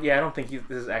 I don't think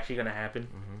this is actually gonna happen.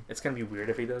 It's gonna be weird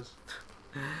if he does.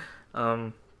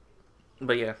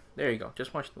 But yeah, there you go.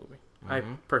 Just watch the movie. I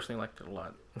personally liked it a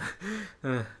lot.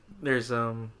 There's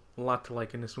a lot to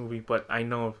like in this movie, but I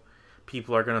know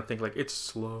people are gonna think like it's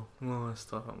slow and all that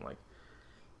stuff. I'm like,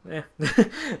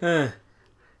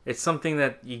 it's something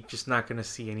that you're just not gonna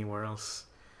see anywhere else.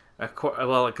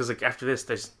 Well, because like after this,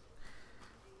 there's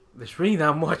really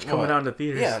not much coming out in the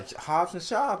theaters. Yeah, Hobbs and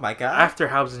Shaw, my God. After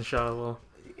Hobbs and Shaw, well,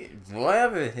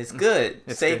 whatever, it's good.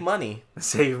 Save money.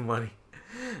 Save money.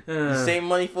 Save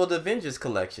money for the Avengers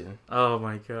collection. Oh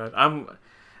my God, I'm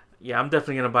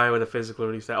definitely gonna buy it with a physical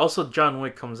release. Also, John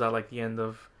Wick comes out like the end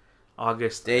of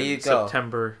August. There you go.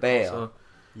 September. Bam. So,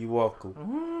 you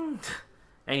welcome.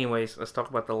 Anyways, let's talk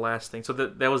about the last thing. So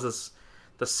there was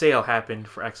the sale happened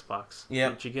for Xbox. Yeah.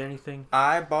 Did you get anything?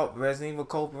 I bought Resident Evil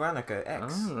Code Veronica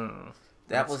X.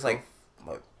 That was cool.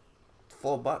 like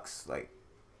 $4. Like,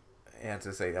 I have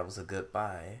to say that was a good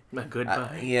buy. A good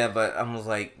buy. Yeah, but I was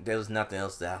like, there was nothing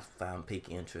else that I found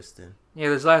piquing interest in. Yeah,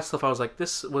 there's last stuff I was like,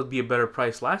 this would be a better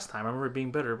price last time. I remember it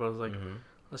being better, but I was like,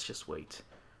 let's just wait.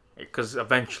 Because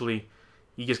eventually,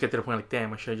 you just get to the point like,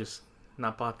 damn, I should have just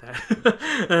not bought that.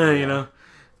 You know?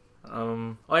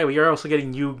 Oh yeah, we are also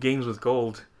getting new games with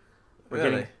gold.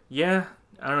 Really? I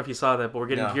don't know if you saw that, but we're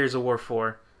getting Gears of War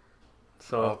 4.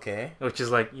 So okay. Which is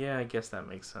like, yeah, I guess that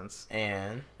makes sense.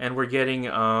 And we're getting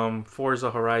Forza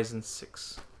Horizon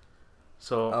 6.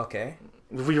 So okay.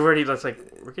 We're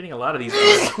getting a lot of these.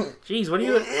 Jeez, what are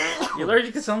you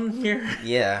allergic to something here?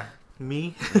 Yeah.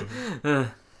 Me?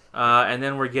 And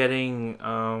then we're getting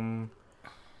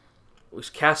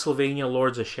Castlevania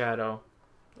Lords of Shadow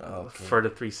for the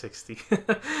 360.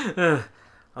 I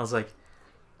was like,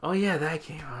 oh yeah, that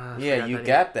game. Yeah, you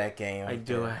got that game. I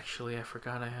do actually. I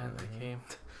forgot I had that game.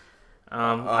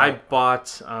 I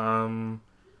bought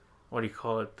what do you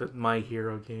call it? The My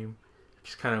Hero game.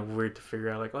 It's kind of weird to figure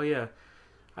out. Like, oh yeah,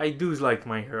 I do like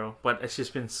My Hero, but it's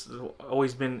just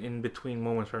always been in between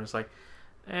moments where it's like,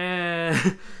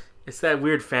 it's that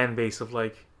weird fan base of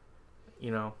like,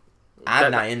 I'm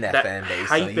not in that fan base.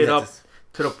 Hype it up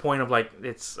to the point of like,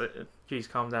 it's, geez,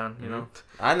 calm down, you know.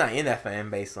 I'm not in that fan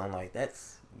base, so I'm like,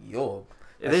 that's your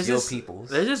people's.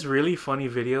 There's this really funny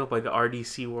video by the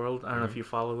RDC World. I don't know if you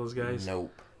follow those guys.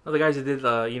 Nope. The guys that did,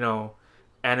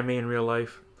 anime in real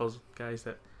life. Those guys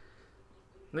that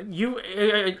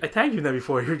I tagged you in that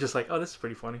before. You're just like, oh, this is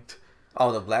pretty funny.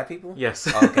 Oh, the black people? Yes.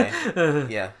 Okay.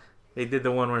 Yeah. They did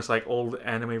the one where it's like old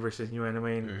anime versus new anime.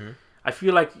 And I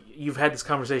feel like you've had this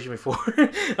conversation before.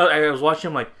 I was watching,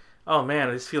 I'm like, oh man,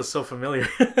 this feels so familiar.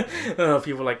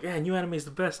 People are like, yeah, new anime is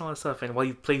the best and all that stuff. And while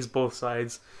he plays both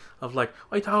sides of like,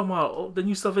 what are you talking about? Oh, the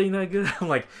new stuff ain't that good. I'm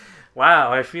like,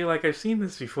 wow, I feel like I've seen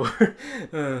this before.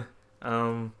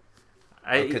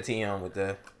 I continue on with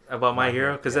the about My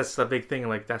Hero, because that's the big thing.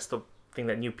 Like, that's the thing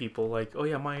that new people like. Oh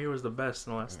yeah, My Hero is the best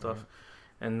and all that stuff.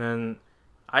 And then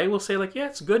I will say, like, yeah,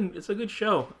 it's good. It's a good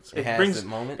show. It brings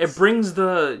moments. It brings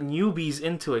the newbies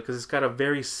into it because it's got a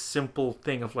very simple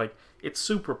thing of like, it's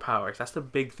superpowers. That's the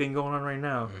big thing going on right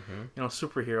now.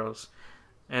 Superheroes,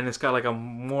 and it's got like a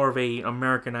more of a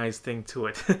Americanized thing to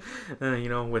it.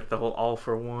 With the whole All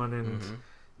for One and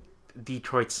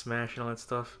Detroit Smash and all that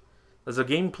stuff. Does the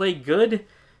gameplay good?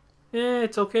 Yeah,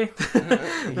 it's okay.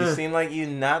 You seem like you're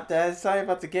not that excited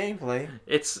about the gameplay.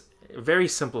 It's very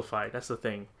simplified. That's the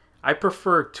thing. I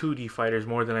prefer 2D fighters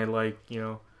more than I like,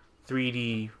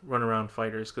 3D runaround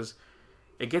fighters, because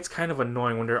it gets kind of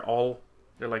annoying when they're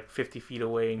like 50 feet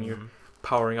away and you're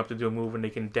powering up to do a move and they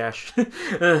can dash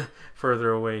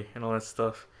further away and all that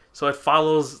stuff. So it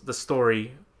follows the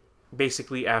story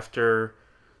basically after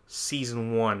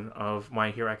season 1 of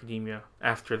My Hero Academia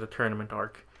after the tournament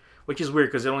arc, which is weird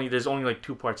because there's only like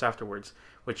 2 parts afterwards,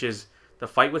 which is the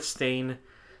fight with Stain,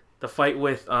 the fight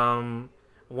with One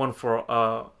for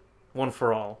All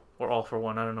or All for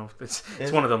One. I don't know if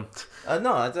it's one of them.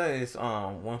 No, I thought it's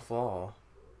One for All.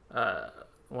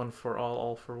 One for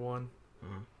All for One.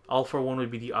 Mm-hmm. All for One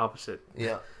would be the opposite.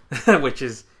 Yeah. Which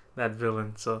is that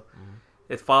villain. So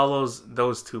it follows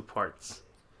those 2 parts.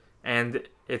 And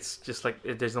it's just like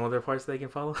there's no other parts they can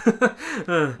follow.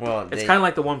 Well, it's kind of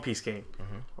like the One Piece game.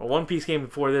 Mm-hmm. A One Piece game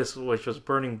before this, which was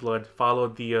Burning Blood,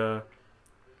 followed the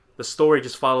story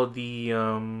just followed the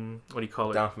what do you call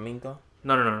it? Don Flamingo?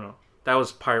 No. That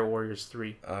was Pirate Warriors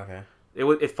 3. Okay.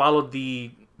 It followed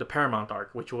the Paramount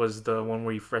arc, which was the one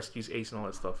where he rescues Ace and all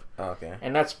that stuff. Okay.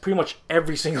 And that's pretty much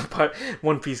every single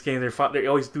One Piece game. They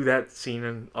always do that scene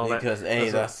and all because, that.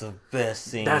 Because that's the best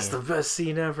scene. That's the best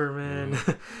scene ever, man.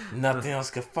 Nothing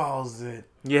else can follow it.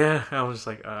 Yeah, I was just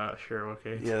like, sure,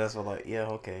 okay. Yeah, that's what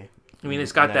okay. I mean,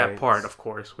 it's got that part, of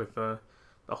course, with the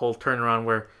whole turnaround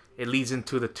where it leads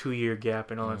into the 2-year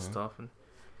gap and all that stuff. And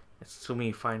it's to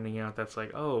me finding out that's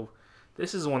like, oh,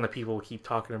 this is one that people keep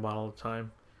talking about all the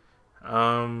time.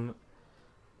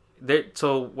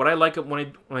 So what I like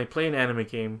when I play an anime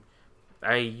game,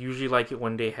 I usually like it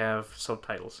when they have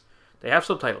subtitles. They have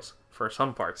subtitles for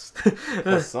some parts.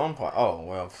 For some part, oh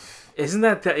well. Isn't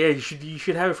that yeah? You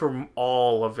should have it for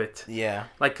all of it. Yeah.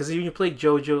 Like because when you play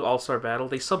JoJo All-Star Battle,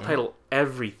 they subtitle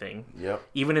everything. Yep.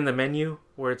 Even in the menu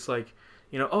where it's like,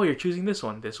 oh, you're choosing this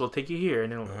one. This will take you here,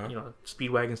 and then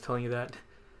Speedwagon's telling you that.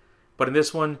 But in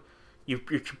this one, you're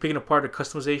picking apart a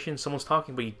customization. Someone's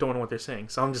talking, but you don't know what they're saying.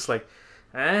 So I'm just like,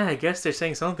 I guess they're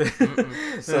saying something.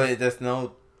 So there's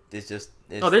no. It's just.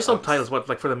 There's subtitles, but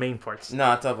like for the main parts.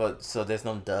 No, I thought about. So there's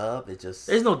no dub.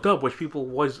 There's no dub, which people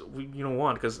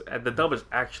want because the dub is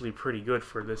actually pretty good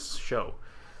for this show.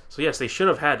 So yes, they should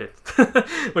have had it.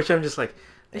 Which I'm just like,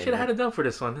 they should have had a dub for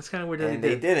this one. That's kind of weird. And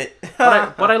they did it.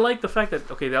 but I like the fact that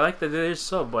I like that there's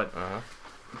sub, but.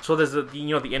 So there's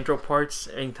the intro parts.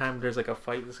 Anytime there's like a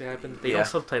fight that's gonna happen, they don't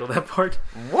subtitle that part.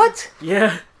 What?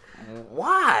 Yeah.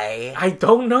 Why? I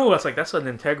don't know. It's like that's an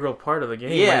integral part of the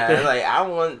game. Yeah, right like I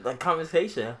want like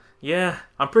conversation. Yeah,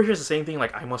 I'm pretty sure it's the same thing.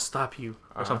 Like I must stop you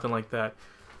or something like that.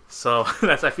 So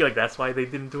I feel like that's why they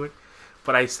didn't do it.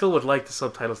 But I still would like the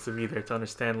subtitles to be there to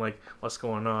understand like what's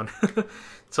going on.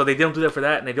 So they don't do that for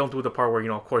that, and they don't do the part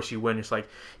where of course you win. It's like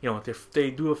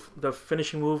they do the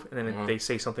finishing move, and then they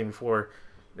say something before.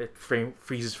 It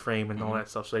freezes frame and all that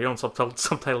stuff, so they don't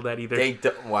subtitle that either.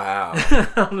 Wow.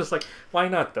 I'm just like, why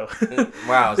not though?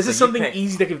 Wow. This is something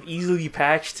easy that could easily be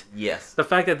patched. Yes. The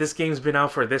fact that this game's been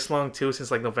out for this long too,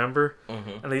 since like November,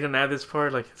 and they didn't add this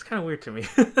part, like it's kind of weird to me.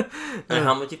 And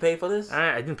how much you pay for this?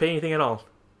 I didn't pay anything at all.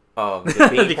 Oh,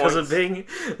 because of Bing.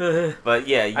 But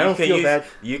yeah, I don't feel bad.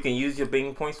 You can use your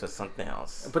Bing points for something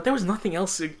else. But there was nothing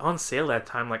else on sale that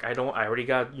time. Like I already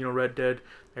got Red Dead.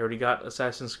 I already got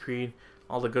Assassin's Creed.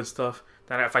 All the good stuff.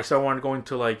 That if I still wanted to go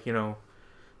into like the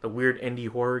weird indie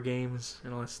horror games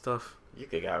and all that stuff, you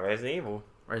could got Resident Evil.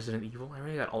 I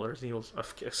already got all the Resident Evils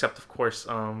except of course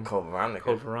Code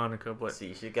Veronica. But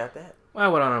see, you got that. Well, I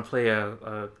went on to play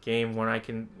a game where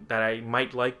that I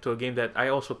might like to a game that I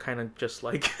also kind of just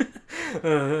like.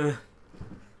 The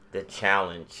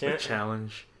challenge. The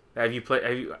challenge. Have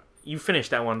you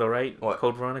finished that one though, right? What?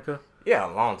 Code Veronica. Yeah,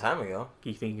 a long time ago. Do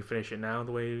you think you can finish it now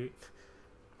the way?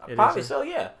 Probably so,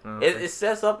 yeah. Oh, okay. It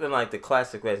sets up in like the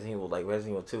classic Resident Evil, like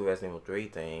Resident Evil 2, Resident Evil 3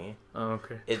 thing. Oh,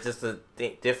 okay. It's just the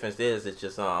difference is it's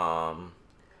just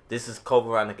this is Code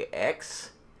Veronica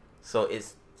X, so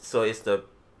it's the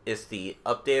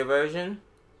updated version.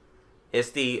 It's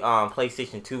the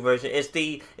PlayStation 2 version.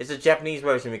 It's a Japanese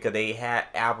version because they had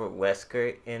Albert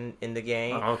Wesker in the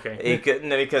game. Oh,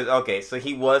 okay. So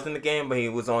he was in the game, but he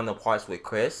was on the parts with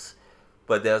Chris.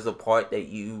 But there's a part that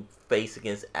you face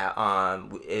against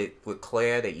with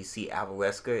Claire that you see Albert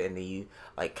Wesker, and then you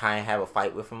like kind of have a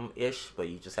fight with him ish, but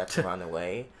you just have to run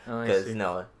away because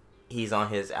he's on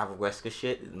his Albert Wesker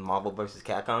shit, Marvel vs.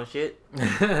 Capcom shit.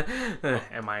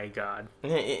 Am I God?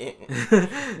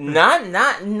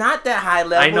 not that high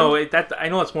level. I know I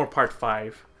know it's more part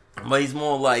 5, but he's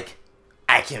more like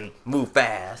I can move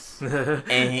fast, and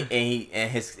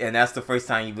that's the first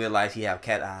time you realize he have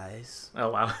cat eyes. Oh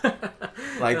wow!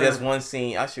 Like there's one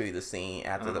scene. I'll show you the scene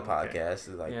after the podcast. It's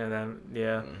like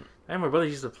I my brother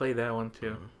used to play that one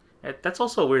too. That's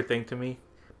also a weird thing to me.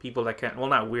 People that can't, well,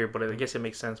 not weird, but I guess it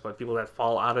makes sense. But people that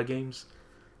fall out of games,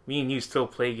 me and you still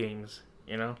play games,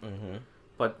 Mm-hmm.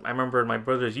 But I remember my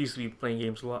brothers used to be playing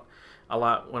games a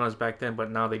lot when I was back then,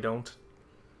 but now they don't.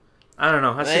 I don't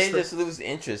know. They just lose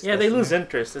interest. Yeah, they lose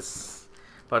interest.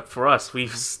 But for us,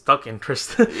 we've stuck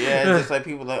interest. Yeah, it's just like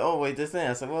people like, oh wait, this thing.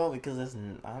 I said, well, because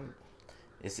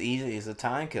it's easy. It's a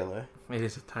time killer. It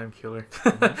is a time killer.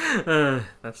 Mm-hmm.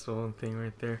 That's the one thing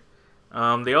right there.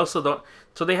 They also don't.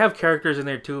 So they have characters in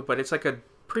there too, but it's like a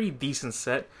pretty decent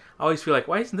set. I always feel like,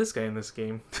 why isn't this guy in this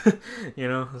game? You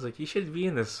know, I was like, he should be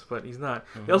in this, but he's not.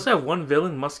 Mm-hmm. They also have one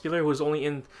villain, Muscular, who's only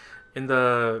in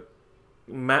the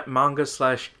manga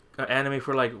 / anime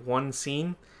for like one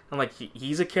scene. I'm like,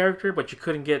 he's a character, but you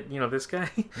couldn't get, this guy?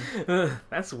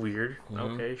 That's weird. Mm-hmm.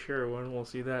 Okay, sure, we'll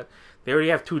see that. They already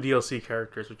have 2 DLC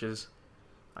characters, which is,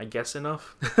 I guess,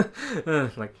 enough.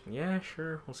 Like, yeah,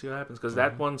 sure, we'll see what happens. Because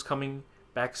that one's coming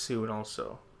back soon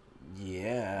also.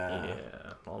 Yeah.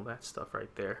 Yeah, all that stuff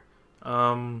right there.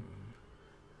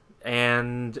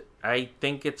 And I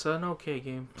think it's an okay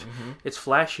game. Mm-hmm. It's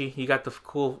flashy. You got the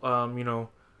cool,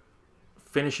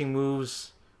 finishing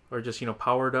moves. Or just,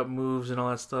 powered up moves and all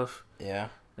that stuff. Yeah.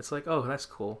 It's like, oh, that's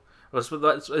cool. This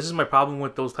is my problem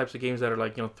with those types of games that are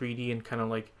like, 3D and kind of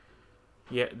like,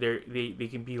 yeah, they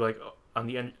can be like on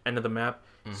the end of the map.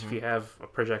 Mm-hmm. So if you have a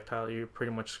projectile, you're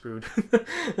pretty much screwed.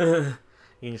 You can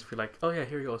just be like, oh yeah,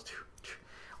 here he goes.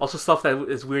 Also stuff that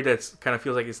is weird that kind of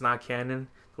feels like it's not canon.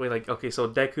 The way like, okay, so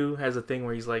Deku has a thing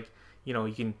where he's like, he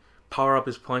can power up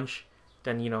his punch,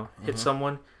 then, hit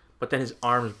someone. But then his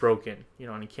arm's broken,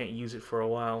 and he can't use it for a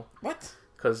while. What?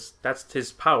 Because that's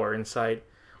his power inside.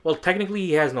 Well, technically,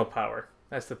 he has no power.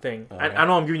 That's the thing. Okay. I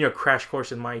know I'm giving you a crash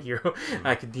course in My Hero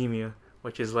Academia,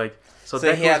 which is like... So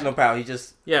he has no power. He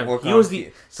just worked on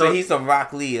it. So he's the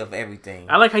Rock Lee of everything.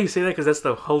 I like how you say that because that's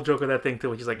the whole joke of that thing, too,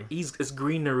 which is like, it's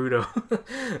Green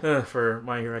Naruto for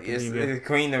My Hero Academia. It's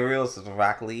Green Naruto's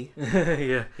Rock Lee.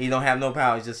 Yeah. He don't have no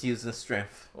power. He's just using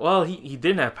strength. Well, he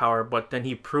didn't have power, but then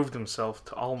he proved himself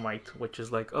to All Might, which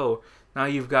is like, oh, now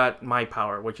you've got my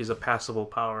power, which is a passable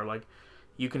power. Like,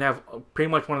 you can have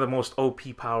pretty much one of the most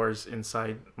OP powers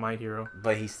inside My Hero.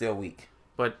 But he's still weak.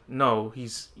 But no,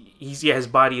 his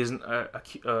body isn't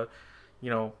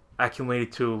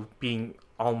accumulated to being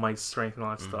All Might's strength and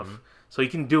all that stuff. So he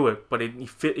can do it, but it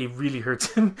really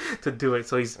hurts him to do it.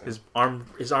 So his arm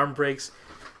breaks,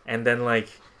 and then like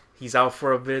he's out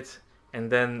for a bit,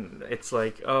 and then it's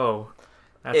like, oh,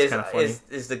 that's kind of funny.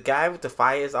 Is the guy with the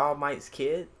fire is All Might's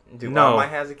kid? All Might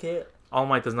has a kid? All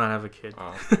Might does not have a kid.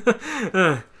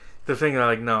 Oh. The thing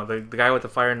like no, the guy with the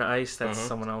fire and the ice, that's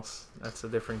someone else. That's a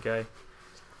different guy.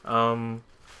 And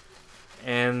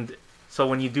so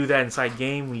when you do that inside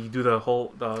game, when you do the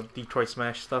Detroit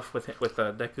Smash stuff with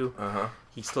Deku,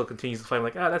 he still continues to fight. I'm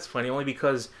like, that's funny, only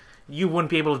because you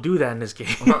wouldn't be able to do that in this game.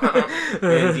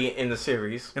 in the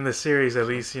series. In the series, at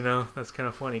least, that's kind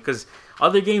of funny because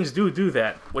other games do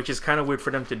that, which is kind of weird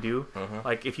for them to do.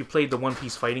 Like if you played the One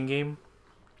Piece fighting game,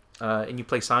 and you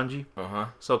play Sanji,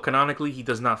 so canonically he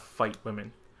does not fight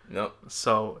women. Nope.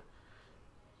 So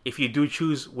if you do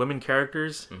choose women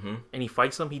characters and he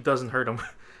fights them, he doesn't hurt them.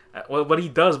 Well, what he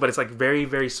does, but it's like very,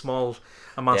 very small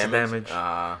amounts of damage.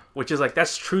 Which is like,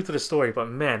 that's true to the story, but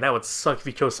man, that would suck if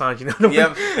you chose Sanji.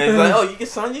 Yeah, it's like, oh, you get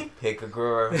Sanji? Pick a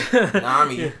girl.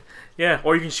 Nami. Yeah,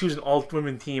 or you can choose an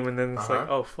all-women team, and then it's like,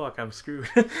 oh, fuck, I'm screwed.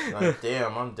 Like,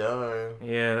 damn, I'm done.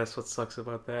 Yeah, that's what sucks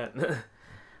about that.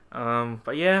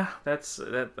 But yeah, that's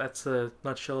a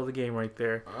nutshell of the game right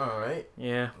there. All right.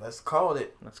 Yeah. Let's call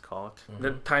it.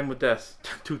 The time with death,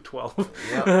 212.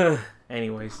 Yep.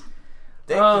 Anyways.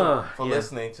 Thank you for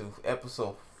listening to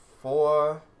episode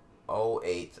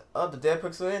 408 of the Dead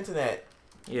Pixel Internet.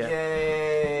 Yeah.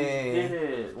 Yay. We did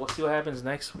it. We'll see what happens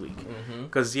next week.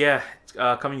 Because,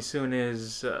 coming soon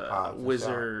is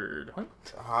Wizard... What?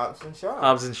 Hobbs and Shaw.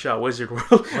 Hobbs and Shaw. Wizard World.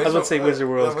 I was about to say Wizard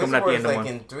World is coming at the end of the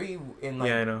month.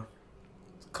 Yeah, I know.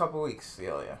 A couple weeks.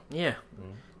 Yeah. Yeah.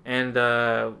 And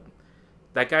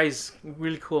that guy's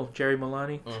really cool. Jerry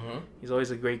Milani. He's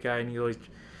always a great guy. And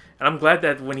I'm glad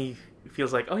that when he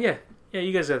feels like, oh, yeah,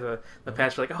 you guys are the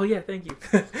patch. Like, oh, yeah, thank you.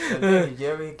 Thank you,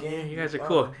 Jerry, again. Yeah, you guys are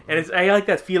cool. And I like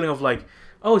that feeling of like,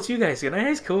 oh, it's you guys again.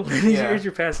 Nice, cool. Here's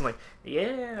your pass. I'm like,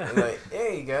 yeah. Like,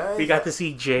 hey, guys. We got to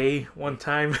see Jay one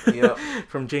time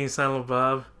from Jay and Silent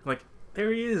Bob. I'm like,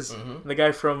 there he is. The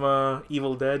guy from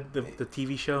Evil Dead, the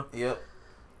TV show. Yep.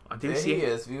 He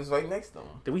is. He was right next to him.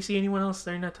 Did we see anyone else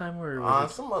during that time? Or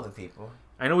some other people.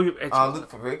 I know we... Luke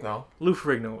Ferrigno.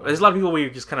 There's a lot of people where you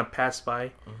just kind of pass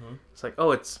by. It's like, oh,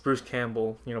 it's Bruce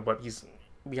Campbell, but he's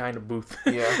behind a booth.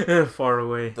 Yeah. Far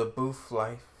away. The booth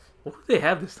life. What would they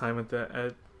have this time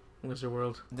at Wizard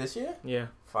World? This year? Yeah.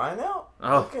 Find out.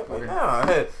 Oh. Okay, right now.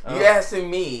 You asking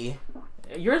me.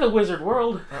 You're the Wizard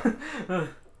World.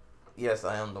 Yes,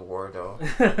 I am the Wardo.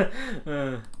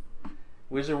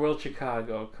 Wizard World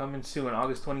Chicago coming soon,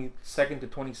 August 22nd to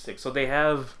 26th. So they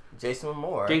have Jason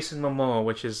Momoa. Jason Momoa,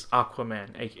 which is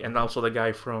Aquaman, and also the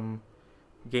guy from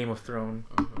Game of Thrones.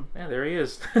 Mm-hmm. Yeah, there he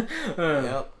is.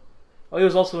 Yep. Oh, he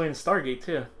was also in Stargate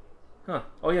too. Huh.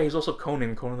 Oh yeah, he's also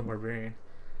Conan the Barbarian.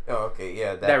 Oh, okay,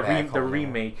 yeah. The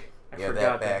remake. I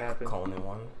forgot that happened. Conan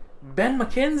one. Ben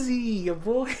McKenzie, your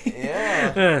boy.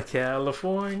 Yeah.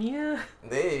 California.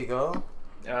 There you go.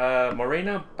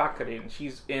 Morena Baccarin.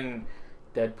 She's in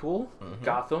Deadpool,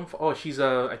 Gotham. Oh, she's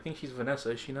I think she's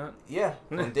Vanessa, is she not? Yeah,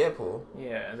 from Deadpool.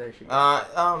 Yeah, there she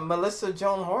goes. Melissa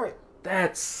Joan Hart.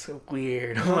 That's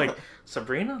weird. I'm like,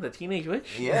 Sabrina, the Teenage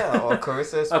Witch? Yeah, or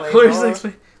Clarissa Explains.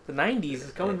 The 90s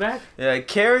is coming back. Yeah,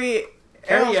 Carrie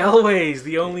Elways,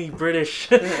 the only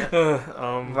British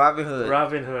Robin Hood.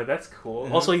 Robin Hood, that's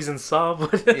cool. Also, he's in Saw,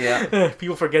 but yeah,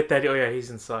 people forget that. Oh yeah,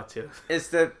 he's in Saw too. It's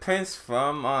the prince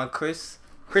from Chris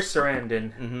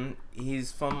Sarandon. Mm-hmm.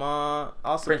 He's from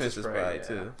also Princess Bride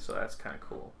too. So that's kind of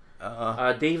cool.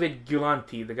 David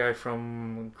Gulanti, the guy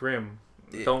from Grimm.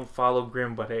 Yeah. Don't follow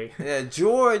Grimm, but hey. Yeah,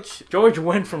 George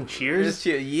went from Cheers.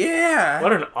 Yeah.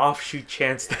 What an offshoot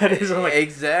chance that is. I'm like,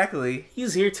 exactly.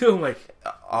 He's here too. I'm like.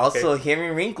 Also, okay.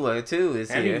 Henry Winkler too is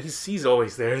here. He's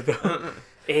always there though.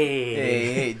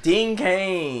 Hey, Dean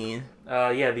Cain.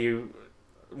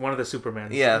 One of the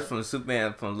Supermans. Yeah, from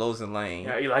Superman from Lois and Lane.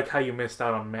 Yeah, you like how you missed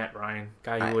out on Matt Ryan,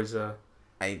 guy who was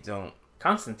I don't.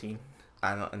 Constantine.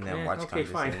 I don't. I never watched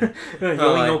Constantine. Okay, fine. You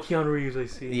only know Keanu Reeves, I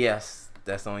see. Yes,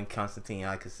 that's the only Constantine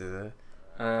I consider.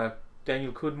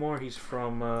 Daniel Cudmore, he's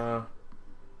from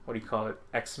what do you call it?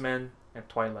 X-Men and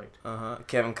Twilight.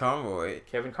 Kevin Conroy.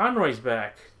 Kevin Conroy's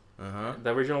back.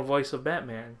 The original voice of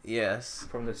Batman. Yes.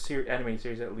 From the animated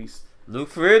series, at least.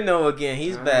 Luke Ferrigno again.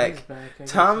 He's back.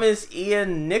 Thomas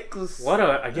Ian Nicholas.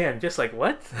 Again, just like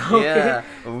what? Okay. Yeah.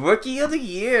 Rookie of the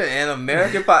Year and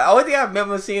American Pie. Only thing I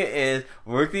remember seeing is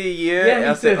Rookie of the Year. Yeah, and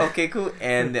I said, okay, cool.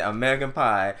 And the American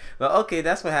Pie. But okay,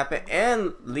 that's what happened.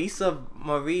 And Lisa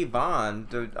Marie Bond.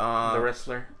 The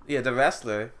wrestler. Yeah, the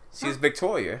wrestler. She was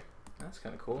Victoria. That's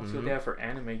kind of cool. See what they have for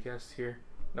anime guests here.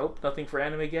 Nope, nothing for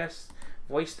anime guests.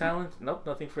 Voice talent? Nope,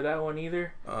 nothing for that one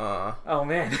either. Oh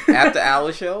man. After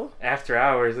Hours show? After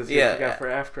Hours. Let's see what you got for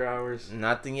After Hours.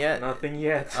 Nothing yet. Nothing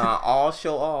yet. All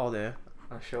show all there.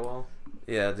 Show all?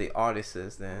 Yeah, the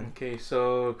artists then. Okay,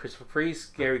 so Christopher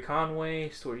Priest, Gary Conway,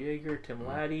 Stuart Yeager, Tim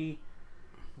Laddie,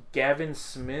 Gavin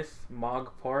Smith,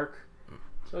 Mog Park.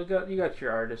 So you got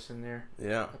your artists in there.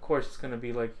 Yeah. Of course, it's gonna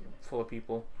be like full of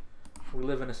people. We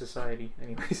live in a society,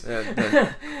 anyways.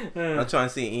 I'm trying to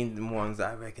see any ones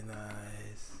I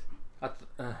recognize. I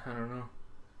don't know.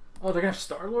 Oh, they're gonna have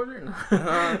Star-Lord or no?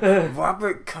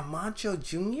 Robert Camacho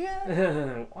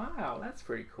Jr.? Wow, that's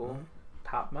pretty cool.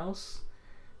 Top Mouse?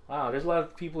 Wow, there's a lot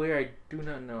of people here I do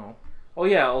not know. Oh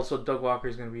yeah, also Doug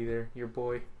Walker's gonna be there, your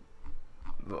boy.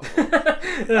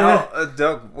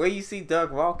 Doug, where you see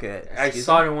Doug Walker at? I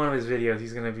saw it in one of his videos.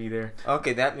 He's gonna be there.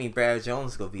 Okay, that means Brad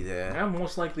Jones gonna be there. Yeah,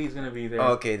 most likely he's gonna be there.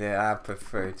 Okay, then I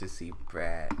prefer to see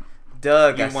Brad.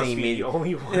 Doug, I seen me. The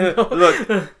only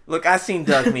one. look, I seen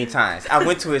Doug many times. I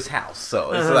went to his house,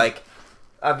 so it's like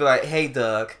I'd be like, "Hey,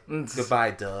 Doug,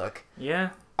 goodbye, Doug." Yeah.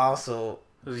 Also,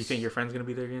 do you think your friend's gonna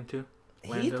be there again too?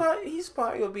 He's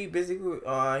probably gonna be busy.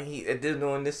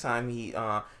 During this time he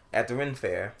at the Ren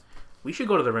Fair. We should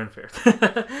go to the Ren Fair.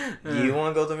 You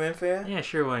want to go to the Ren Fair? Yeah,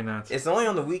 sure. Why not? It's only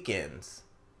on the weekends.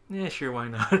 Yeah, sure. Why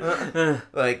not?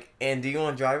 And do you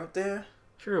want to drive up there?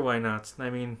 Sure. Why not?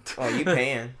 I mean. Oh, you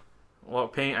paying?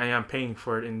 Well, I am paying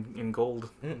for it in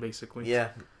gold, basically. Yeah.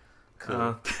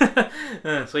 Cool.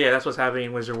 So yeah, that's what's happening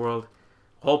in Wizard World.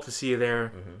 Hope to see you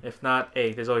there. If not,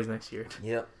 hey, there's always next year.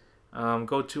 Yep.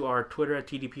 Go to our Twitter at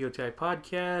TDPOTI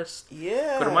Podcast.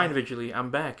 Yeah. Go to mine individually. I'm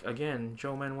back again,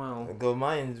 Joe Manuel. Go to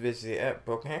mine individually at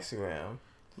Broken Hexagram.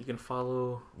 You can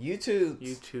follow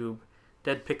YouTube.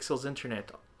 Dead Pixels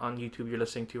Internet on YouTube. You're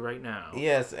listening to right now.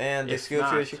 Yes, and the Skill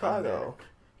Tree Chicago.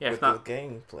 Yeah, with the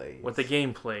gameplay. With the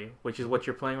gameplay, which is what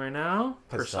you're playing right now.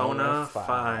 Persona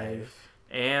 5.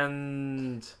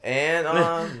 And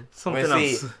something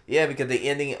else. Yeah, because the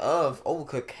ending of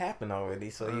Overcooked happened already,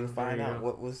 so you find out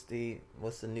what's the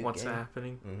new what's game.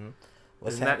 happening.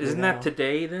 Isn't that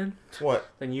today then? What?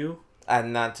 Then you?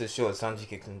 I'm not too sure. Sanji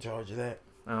gets in charge of that.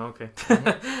 Oh, okay.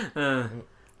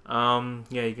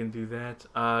 Yeah, you can do that.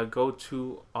 Go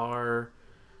to our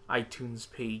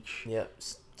iTunes page. Yep.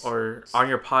 Or on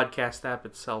your podcast app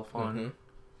itself on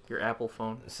your Apple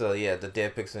phone. So yeah, the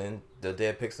Dead Pixel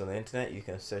on the internet. You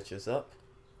can search us up.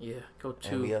 Yeah, go to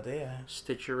and we are there.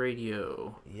 Stitcher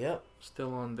Radio. Yep,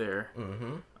 still on there.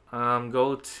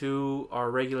 Go to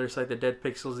our regular site, the Dead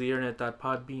Pixels,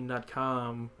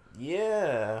 theinternet.podbean.com.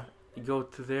 Yeah. You go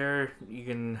to there, you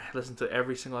can listen to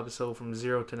every single episode from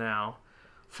 0 to now.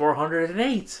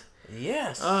 408.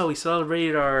 Yes. Oh, we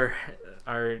celebrated our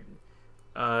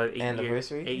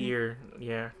anniversary. 8 year,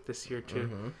 this year too.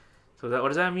 Mm-hmm. So what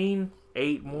does that mean?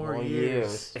 8 more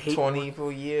years. 20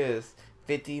 more years.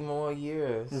 50 more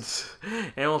years.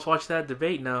 And let's watch that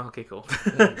debate now. Okay, cool.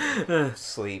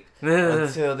 Sleep.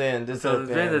 Until then, this has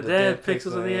been the Dead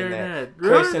Pixels of the Internet.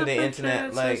 Cursing the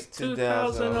Internet like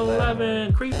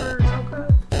 2011. Creepers. Okay.